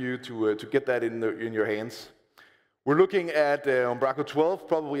wait for you to get that in your hands. We're looking at Umbraco 12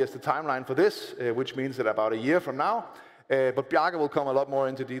 probably as the timeline for this, which means that about a year from now. But Bjarke will come a lot more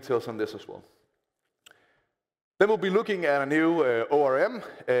into details on this as well. Then we'll be looking at a new ORM.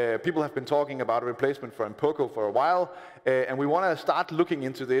 People have been talking about a replacement for Umbraco for a while, and we want to start looking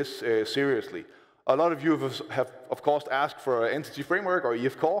into this seriously. A lot of you have of course, asked for an entity framework or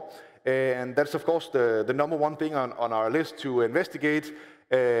EF Core, and that's, of course, the #1 thing on our list to investigate.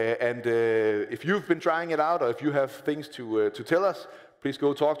 If you've been trying it out, or if you have things to tell us, please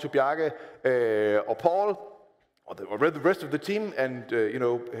go talk to Bjarke or Paul or the rest of the team, and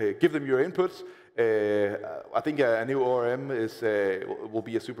give them your inputs. I think a new ORM will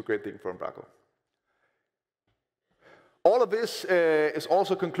be a super great thing for Umbraco. All of this is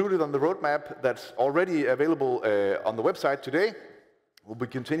also concluded on the roadmap that's already available on the website today. We'll be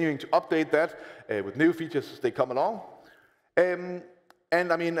continuing to update that with new features as they come along.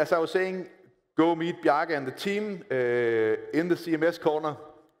 And I mean, as I was saying, go meet Bjarke and the team in the CMS corner.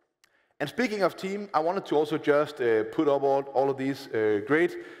 And speaking of team, I wanted to also just put up all of these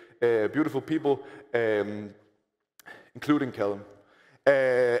great, beautiful people, including Callum.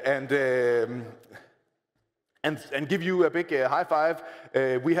 And give you a big high five.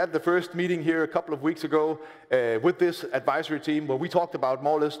 We had the first meeting here a couple of weeks ago with this advisory team, where we talked about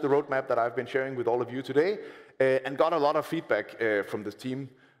more or less the roadmap that I've been sharing with all of you today, and got a lot of feedback from this team.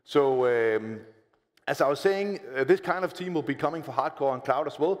 So as I was saying, this kind of team will be coming for hardcore and cloud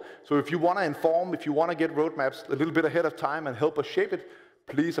as well. So if you want to inform, if you want to get roadmaps a little bit ahead of time and help us shape it,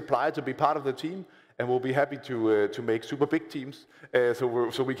 please apply to be part of the team, and we'll be happy to make super big teams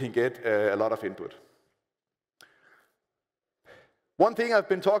so we can get a lot of input. One thing I've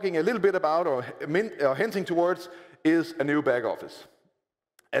been talking a little bit about, or hinting towards, is a new back office.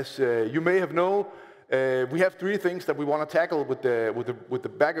 As you may have known, we have 3 things that we want to tackle with the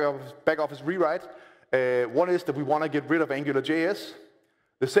back office rewrite. One is that we want to get rid of AngularJS.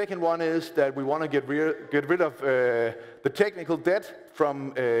 The second one is that we want to get rid of the technical debt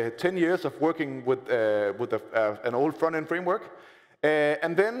from 10 years of working with an old front-end framework.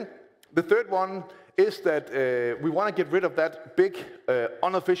 And then the third one is that we want to get rid of that big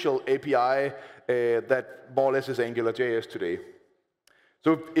unofficial API that more or less is AngularJS today.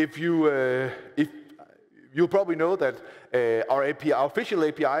 So you'll probably know that our official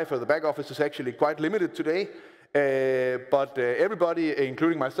API for the back office is actually quite limited today. But everybody,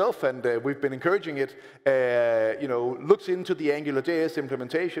 including myself, and we've been encouraging it, looks into the AngularJS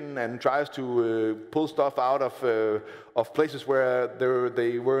implementation and tries to pull stuff out of places where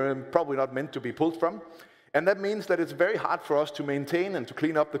they were probably not meant to be pulled from. And that means that it's very hard for us to maintain and to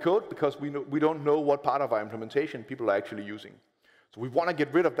clean up the code, because we don't know what part of our implementation people are actually using. So we want to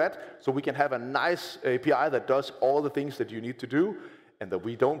get rid of that so we can have a nice API that does all the things that you need to do, and that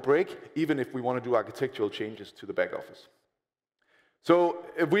we don't break, even if we want to do architectural changes to the back office. So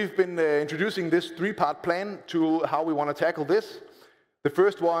we've been introducing this 3-part plan to how we want to tackle this. The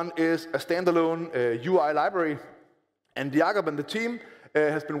first one is a standalone UI library, and Jakob and the team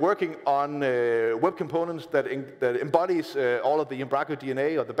has been working on web components that embodies all of the Umbraco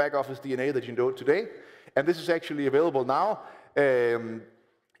DNA, or the back office DNA that you know today. And this is actually available now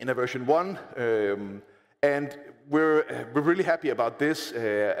in a version 1. And we're really happy about this,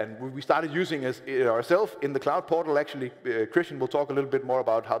 and we started using it ourselves in the cloud portal. Actually, Christian will talk a little bit more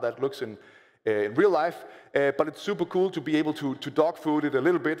about how that looks in real life, but it's super cool to be able to dog food it a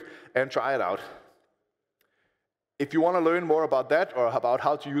little bit and try it out. If you want to learn more about that, or about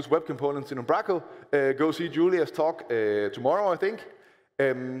how to use web components in Umbraco, go see Julia's talk tomorrow, I think,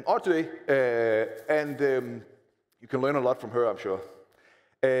 or today, and you can learn a lot from her, I'm sure.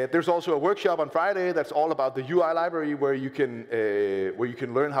 There's also a workshop on Friday that's all about the UI library, where you can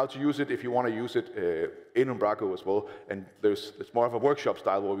learn how to use it if you want to use it in Umbraco as well. And it's more of a workshop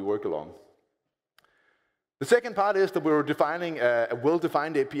style where we work along. The second part is that we were defining a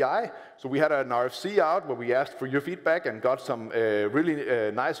well-defined API. So we had an RFC out where we asked for your feedback and got some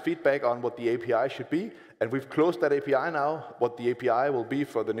really nice feedback on what the API should be. And we've closed that API now. What the API will be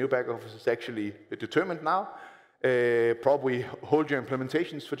for the new back office is actually determined now. Probably hold your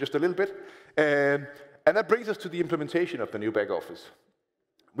implementations for just a little bit. And that brings us to the implementation of the new back office.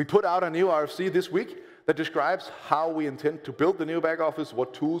 We put out a new RFC this week that describes how we intend to build the new back office,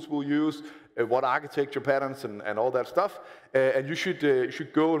 what tools we'll use, what architecture patterns and all that stuff. And you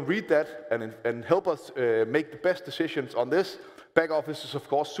should go and read that and help us make the best decisions on this. Back office is, of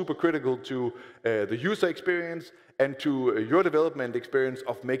course, super critical to the user experience and to your development experience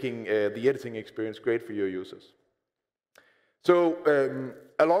of making the editing experience great for your users. So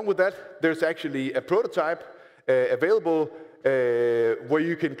along with that, there's actually a prototype available where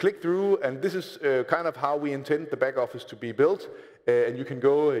you can click through, and this is kind of how we intend the back office to be built. And you can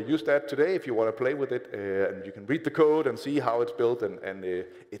go use that today if you want to play with it, and you can read the code and see how it's built, and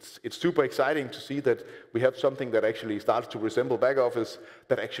it's super exciting to see that we have something that actually starts to resemble back office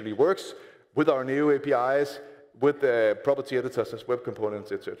that actually works with our new APIs, with property editors as web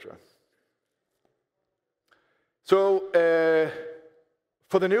components, etc. So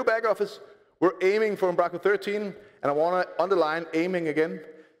for the new back office, we're aiming for Umbraco 13, and I want to underline aiming again.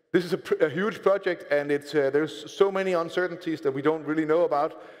 This is a huge project, and there's so many uncertainties that we don't really know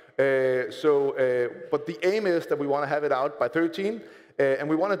about. But the aim is that we want to have it out by 13, and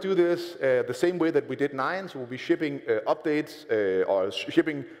we want to do this the same way that we did 9. So we'll be shipping updates or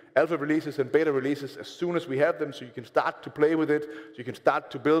shipping alpha releases and beta releases as soon as we have them, so you can start to play with it, so you can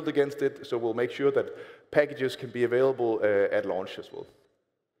start to build against it. So we'll make sure that packages can be available at launch as well.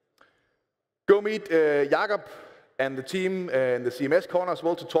 Go meet Jakob and the team in the CMS corner as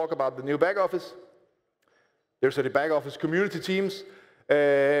well to talk about the new back office. There's the back office community teams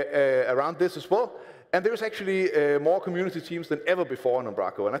around this as well. And there's actually more community teams than ever before in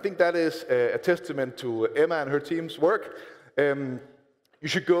Umbraco. And I think that is a testament to Emma and her team's work. You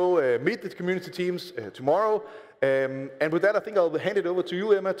should go meet the community teams tomorrow. And with that, I think I'll hand it over to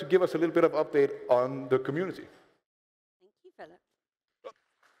you, Emma, to give us a little bit of update on the community. Thank you, Philip.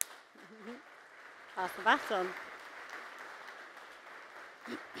 Pass the baton.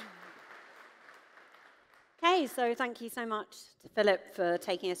 Okay, so thank you so much to Philip for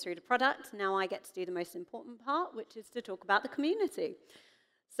taking us through the product. Now I get to do the most important part, which is to talk about the community.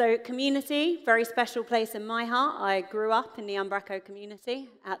 So community, very special place in my heart. I grew up in the Umbraco community.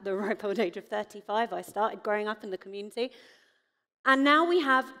 At the ripe old age of 35, I started growing up in the community. And now we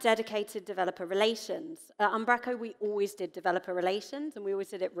have dedicated developer relations. At Umbraco, we always did developer relations, and we always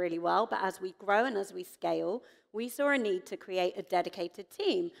did it really well. But as we grow and as we scale, we saw a need to create a dedicated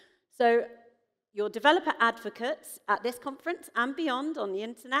team. So your developer advocates at this conference and beyond on the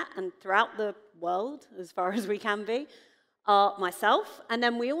internet and throughout the world, as far as we can be, are myself. And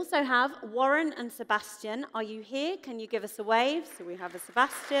then we also have Warren and Sebastian. Are you here? Can you give us a wave? So we have a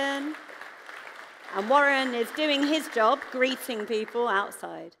Sebastian. And Warren is doing his job, greeting people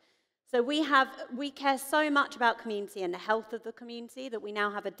outside. So we care so much about community and the health of the community that we now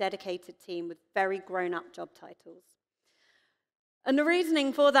have a dedicated team with very grown-up job titles. And the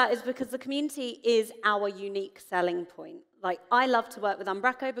reasoning for that is because the community is our unique selling point. Like, I love to work with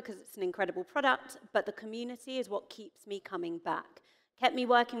Umbraco because it's an incredible product, but the community is what keeps me coming back. Kept me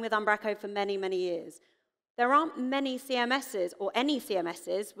working with Umbraco for many, many years. There aren't many CMSs, or any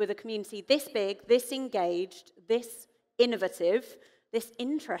CMSs, with a community this big, this engaged, this innovative, this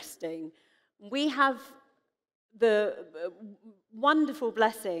interesting. We have the wonderful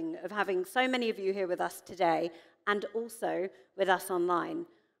blessing of having so many of you here with us today, and also with us online.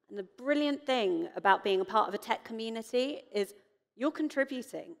 And the brilliant thing about being a part of a tech community is you're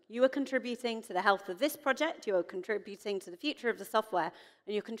contributing. You are contributing to the health of this project, you are contributing to the future of the software,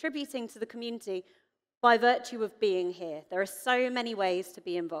 and you're contributing to the community by virtue of being here. There are so many ways to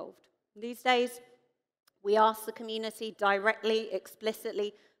be involved. These days, we ask the community directly,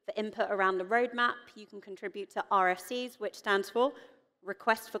 explicitly, for input around the roadmap. You can contribute to RFCs, which stands for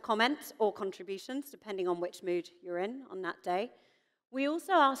Request for Comments or Contributions, depending on which mood you're in on that day. We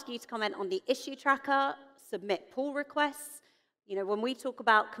also ask you to comment on the issue tracker, submit pull requests. You know, when we talk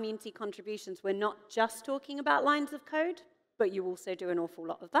about community contributions, we're not just talking about lines of code, but you also do an awful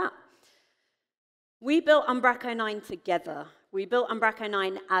lot of that. We built Umbraco 9 together. We built Umbraco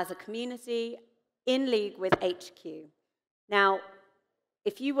 9 as a community in league with HQ. Now,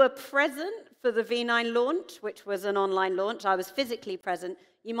 if you were present for the V9 launch, which was an online launch, I was physically present,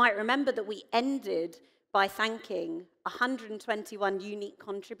 you might remember that we ended by thanking 121 unique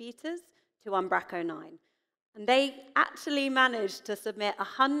contributors to Umbraco 9. And they actually managed to submit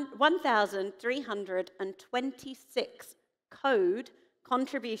 1,326 code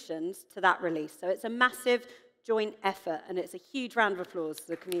contributions to that release. So it's a massive joint effort, and it's a huge round of applause to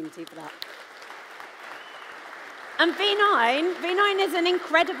the community for that. And V9 is an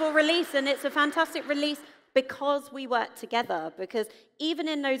incredible release, and it's a fantastic release because we worked together, because even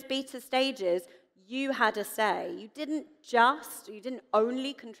in those beta stages, you had a say. You didn't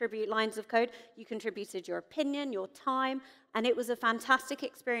only contribute lines of code, you contributed your opinion, your time, and it was a fantastic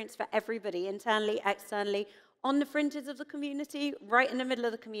experience for everybody, internally, externally, on the fringes of the community, right in the middle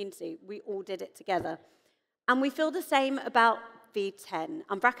of the community. We all did it together. And we feel the same about V10.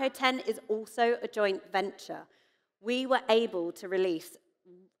 Umbraco 10 is also a joint venture. We were able to release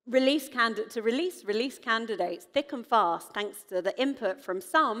candidates thick and fast thanks to the input from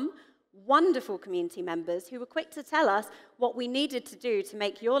some wonderful community members who were quick to tell us what we needed to do to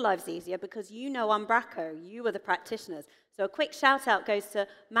make your lives easier, because you know Umbraco, you were the practitioners. So a quick shout out goes to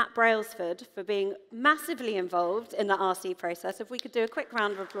Matt Brailsford for being massively involved in the RC process. If we could do a quick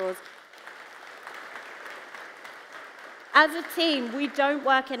round of applause. As a team, we don't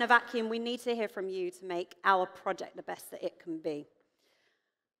work in a vacuum. We need to hear from you to make our project the best that it can be.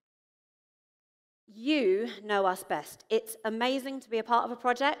 You know us best. It's amazing to be a part of a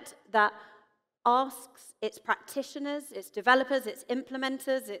project that asks its practitioners, its developers, its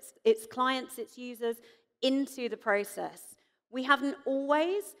implementers, its clients, its users into the process. We haven't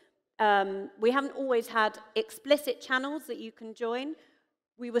always had explicit channels that you can join.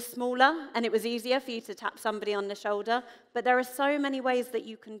 We were smaller, and it was easier for you to tap somebody on the shoulder. But there are so many ways that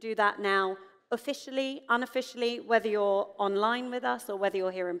you can do that now, officially, unofficially, whether you're online with us or whether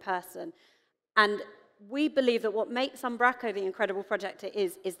you're here in person. And we believe that what makes Umbraco the incredible project it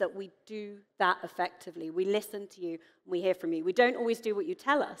is that we do that effectively. We listen to you, and we hear from you. We don't always do what you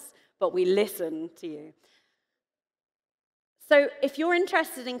tell us, but we listen to you. So if you're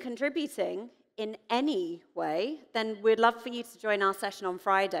interested in contributing in any way, then we'd love for you to join our session on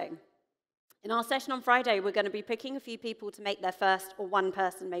Friday. In our session on Friday, we're going to be picking a few people to make their first, or one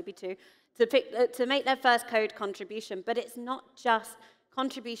person, maybe two, to make their first code contribution. But it's not just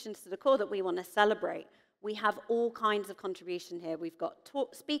contributions to the core that we want to celebrate. We have all kinds of contribution here. We've got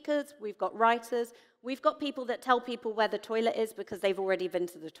speakers, we've got writers, we've got people that tell people where the toilet is because they've already been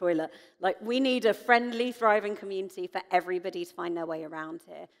to the toilet. Like, we need a friendly, thriving community for everybody to find their way around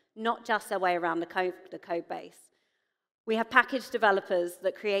here, not just their way around the code base. We have package developers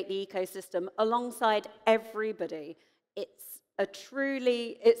that create the ecosystem alongside everybody. It's a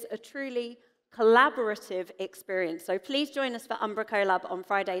truly collaborative experience. So please join us for Umbraco Lab on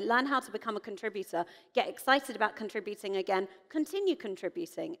Friday. Learn how to become a contributor. Get excited about contributing again. Continue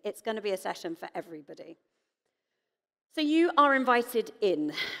contributing. It's going to be a session for everybody. So you are invited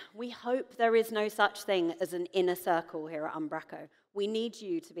in. We hope there is no such thing as an inner circle here at Umbraco. We need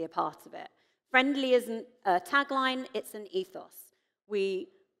you to be a part of it. Friendly isn't a tagline, it's an ethos. We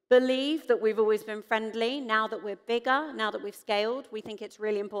believe that we've always been friendly. Now that we're bigger, now that we've scaled, we think it's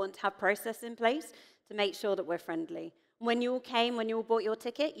really important to have process in place to make sure that we're friendly. When you all bought your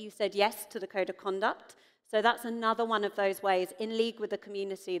ticket, you said yes to the code of conduct. So that's another one of those ways, in league with the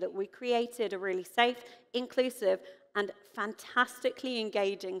community, that we created a really safe, inclusive, and fantastically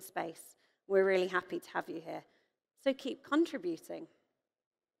engaging space. We're really happy to have you here. So keep contributing.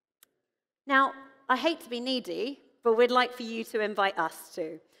 Now, I hate to be needy, but we'd like for you to invite us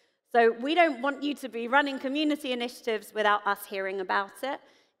too. So we don't want you to be running community initiatives without us hearing about it.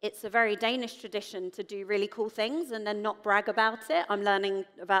 It's a very Danish tradition to do really cool things and then not brag about it. I'm learning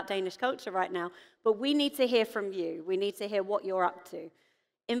about Danish culture right now. But we need to hear from you. We need to hear what you're up to.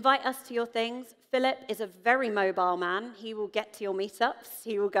 Invite us to your things. Philip is a very mobile man. He will get to your meetups.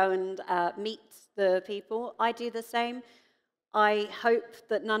 He will go and meet the people. I do the same. I hope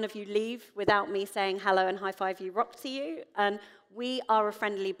that none of you leave without me saying hello and high five you, rock to you. And we are a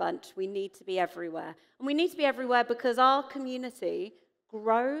friendly bunch. We need to be everywhere. And we need to be everywhere because our community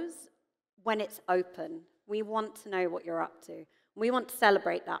grows when it's open. We want to know what you're up to. We want to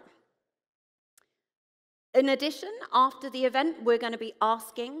celebrate that. In addition, after the event, we're going to be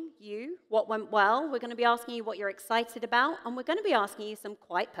asking you what went well. We're going to be asking you what you're excited about. And we're going to be asking you some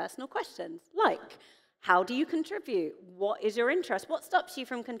quite personal questions, like, how do you contribute? What is your interest? What stops you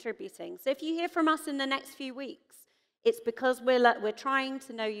from contributing? So if you hear from us in the next few weeks, it's because we're trying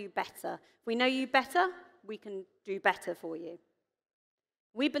to know you better. If we know you better, we can do better for you.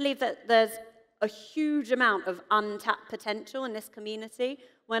 We believe that there's a huge amount of untapped potential in this community.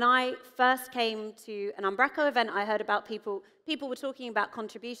 When I first came to an Umbraco event, I heard about people were talking about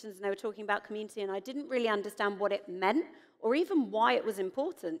contributions and they were talking about community, and I didn't really understand what it meant or even why it was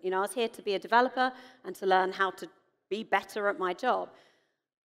important. You know, I was here to be a developer and to learn how to be better at my job.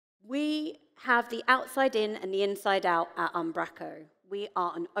 We have the outside in and the inside out at Umbraco. We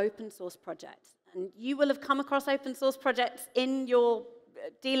are an open source project. And you will have come across open source projects in your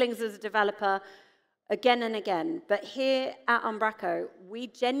dealings as a developer again and again. But here at Umbraco, we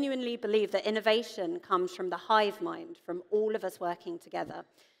genuinely believe that innovation comes from the hive mind, from all of us working together.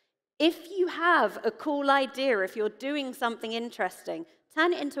 If you have a cool idea, if you're doing something interesting,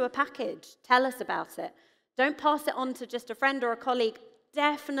 turn it into a package. Tell us about it. Don't pass it on to just a friend or a colleague.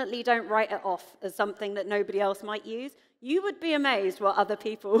 Definitely don't write it off as something that nobody else might use. You would be amazed what other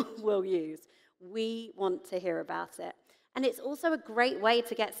people will use. We want to hear about it. And it's also a great way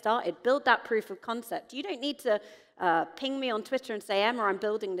to get started. Build that proof of concept. You don't need to ping me on Twitter and say, Emma, I'm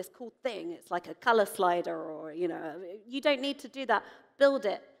building this cool thing. It's like a color slider, or, you know, you don't need to do that. Build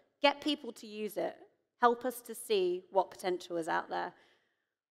it. Get people to use it. Help us to see what potential is out there.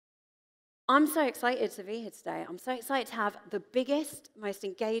 I'm so excited to be here today. I'm so excited to have the biggest, most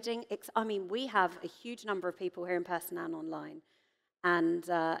engaging, I mean, we have a huge number of people here in person and online. And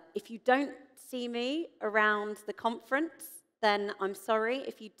if you don't see me around the conference, then I'm sorry.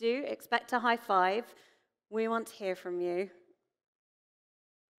 If you do, expect a high five. We want to hear from you.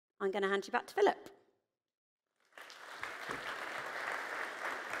 I'm going to hand you back to Philip.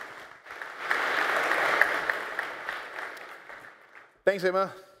 Thanks,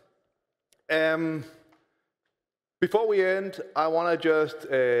 Emma. Before we end, I want to just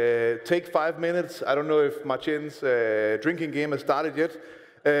take 5 minutes. I don't know if Martin's drinking game has started yet,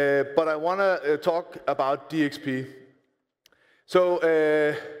 but I want to talk about DXP. So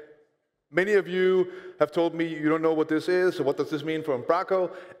many of you have told me you don't know what this is, so what does this mean for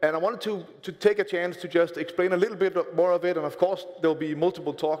Umbraco? And I wanted to take a chance to just explain a little bit more of it, and of course there'll be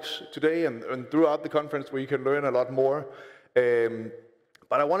multiple talks today and throughout the conference where you can learn a lot more.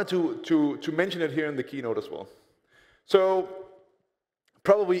 But I wanted to mention it here in the keynote as well. So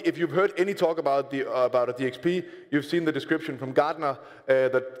probably if you've heard any talk about a DXP, you've seen the description from Gartner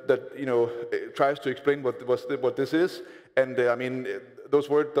that you know tries to explain what this is. And I mean, those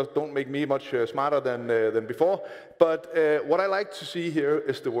words don't make me much smarter than before. But what I like to see here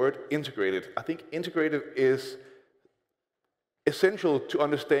is the word integrated. I think integrated is essential to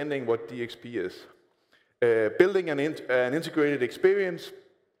understanding what DXP is. Building an integrated experience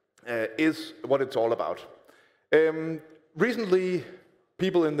is what it's all about. Recently,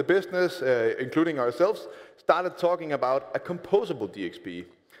 people in the business, including ourselves, started talking about a composable DXP.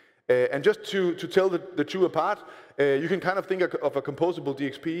 And just to tell the two apart, you can kind of think of a composable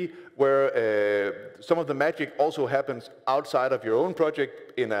DXP where some of the magic also happens outside of your own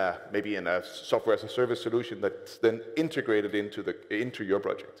project maybe in a software as a service solution that's then integrated into your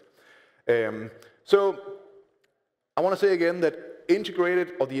project. So I want to say again that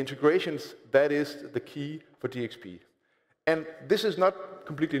integrated, or the integrations, that is the key for DXP. And this is not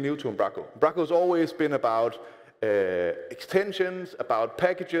completely new to Umbraco. Umbraco has always been about extensions, about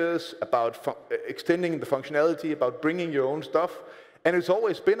packages, about extending the functionality, about bringing your own stuff. And it's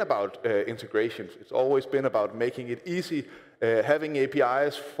always been about integrations. It's always been about making it easy, having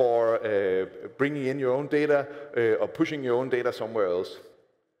APIs for bringing in your own data or pushing your own data somewhere else.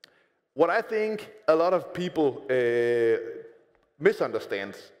 What I think a lot of people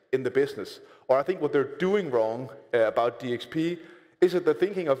misunderstand in the business, or I think what they're doing wrong about DXP, is that they're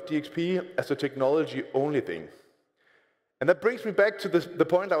thinking of DXP as a technology-only thing. And that brings me back to the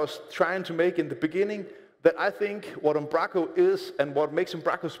point I was trying to make in the beginning, that I think what Umbraco is and what makes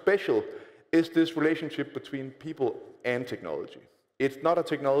Umbraco special is this relationship between people and technology. It's not a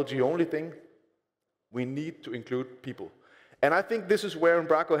technology-only thing. We need to include people. And I think this is where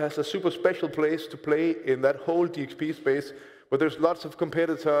Umbraco has a super special place to play in that whole DXP space, where there's lots of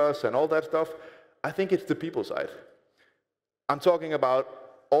competitors and all that stuff. I think it's the people side. I'm talking about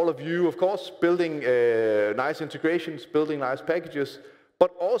all of you, of course, building nice integrations, building nice packages,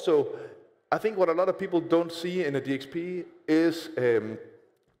 but also, I think what a lot of people don't see in a DXP is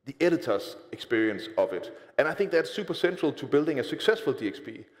the editor's experience of it. And I think that's super central to building a successful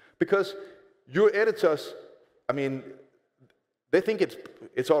DXP, because your editors, I mean, they think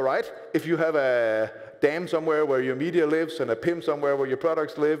it's all right if you have a DAM somewhere where your media lives, and a PIM somewhere where your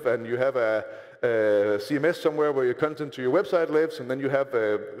products live, and you have a CMS somewhere where your content to your website lives, and then you have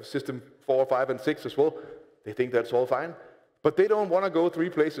system 4, 5, and 6 as well. They think that's all fine. But they don't want to go 3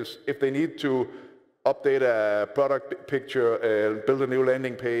 places if they need to update a product picture, build a new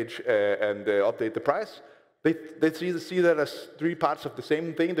landing page, and update the price. They see that as 3 parts of the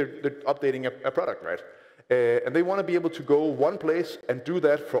same thing. They're updating a product, right? And they want to be able to go one place and do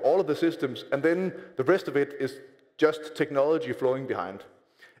that for all of the systems, and then the rest of it is just technology flowing behind.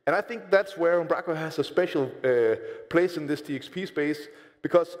 And I think that's where Umbraco has a special place in this DXP space,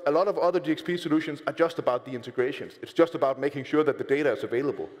 because a lot of other DXP solutions are just about the integrations. It's just about making sure that the data is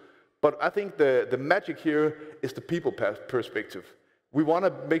available. But I think the magic here is the people perspective. We want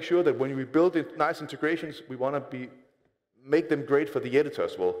to make sure that when we build nice integrations, we want to make them great for the editor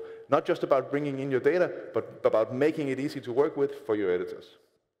as well. Not just about bringing in your data, but about making it easy to work with for your editors.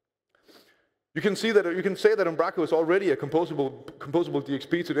 You can say that Umbraco is already a composable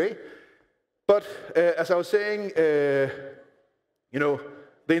DXP today. But as I was saying, you know,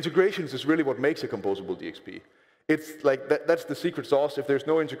 the integrations is really what makes a composable DXP. It's like that's the secret sauce. If there's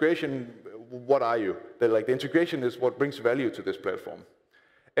no integration, what are you? The integration is what brings value to this platform.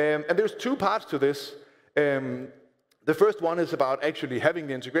 And there's two parts to this. The first one is about actually having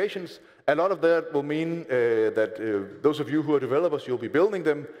the integrations. A lot of that will mean that those of you who are developers, you'll be building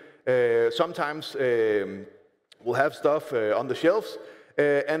them. Sometimes we'll have stuff on the shelves.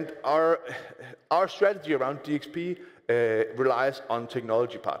 And our strategy around DXP relies on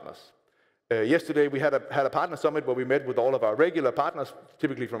technology partners. Yesterday we had a partner summit where we met with all of our regular partners,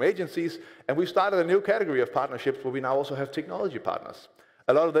 typically from agencies, and we started a new category of partnerships where we now also have technology partners.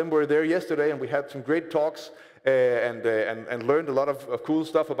 A lot of them were there yesterday, and we had some great talks and learned a lot of cool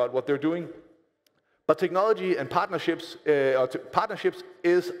stuff about what they're doing. But technology and partnerships, partnerships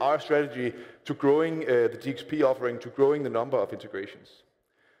is our strategy to growing the DXP offering, to growing the number of integrations.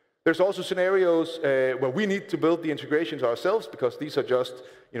 There's also scenarios where we need to build the integrations ourselves, because these are just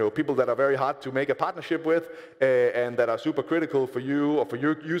people that are very hard to make a partnership with and that are super critical for you or for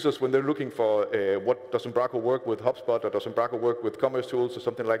your users when they're looking for what does Umbraco work with HubSpot, or does Umbraco work with commerce tools or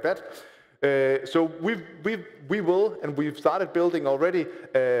something like that. So we will, and we've started building already.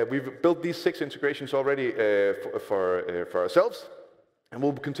 We've built these 6 integrations already for ourselves, and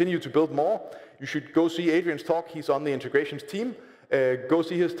we'll continue to build more. You should go see Adrian's talk. He's on the integrations team. Go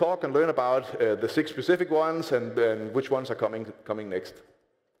see his talk and learn about the 6 specific ones and which ones are coming next.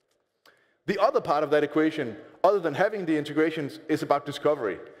 The other part of that equation, other than having the integrations, is about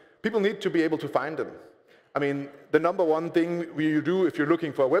discovery. People need to be able to find them. I mean, the number one thing you do if you're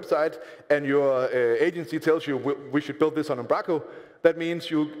looking for a website and your agency tells you we should build this on Umbraco, that means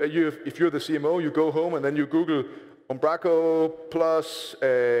if you're the CMO, you go home and then you Google Umbraco plus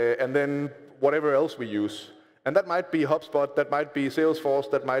and then whatever else we use. And that might be HubSpot, that might be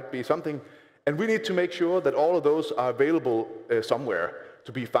Salesforce, that might be something. And we need to make sure that all of those are available somewhere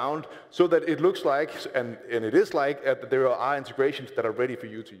to be found, so that it looks like, and it is like, that there are integrations that are ready for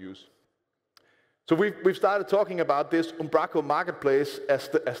you to use. So we've started talking about this Umbraco Marketplace as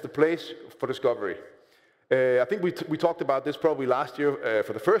the place for discovery. I think we talked about this probably last year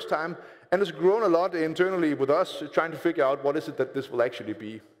for the first time, and it's grown a lot internally with us, trying to figure out what is it that this will actually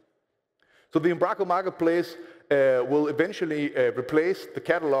be. So the Umbraco Marketplace will eventually replace the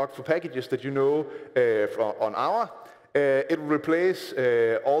catalog for packages that you know on our. It will replace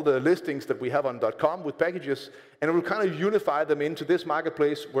all the listings that we have on .com with packages, and it will kind of unify them into this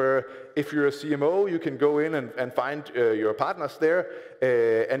marketplace where if you're a CMO, you can go in and find your partners there,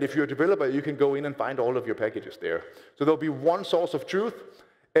 and if you're a developer, you can go in and find all of your packages there. So there'll be one source of truth.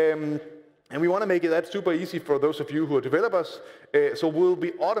 And we want to make it that super easy for those of you who are developers. So we'll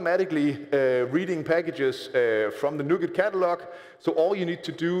be automatically reading packages from the NuGet catalog. So all you need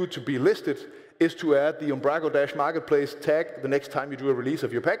to do to be listed is to add the Umbraco-Marketplace tag the next time you do a release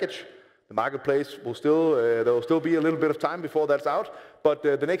of your package. The marketplace will still, there will still be a little bit of time before that's out. But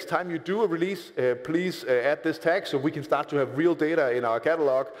the next time you do a release, please add this tag so we can start to have real data in our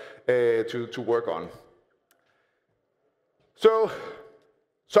catalog to work on. So,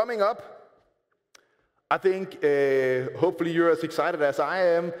 summing up, I think hopefully you're as excited as I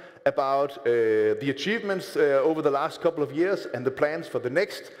am about the achievements over the last couple of years and the plans for the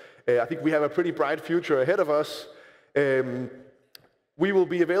next. I think we have a pretty bright future ahead of us. We will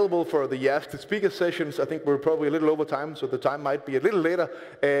be available for the Ask the Speaker sessions. I think we're probably a little over time, so the time might be a little later.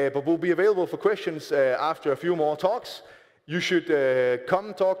 But we'll be available for questions after a few more talks. You should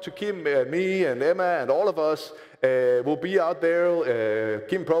come talk to Kim, me, and Emma, and all of us. We'll be out there.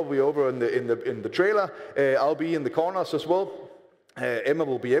 Kim probably over in the trailer. I'll be in the corners as well. Emma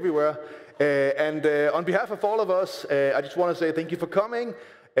will be everywhere. And on behalf of all of us, I just want to say thank you for coming.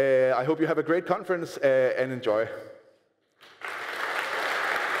 I hope you have a great conference and enjoy.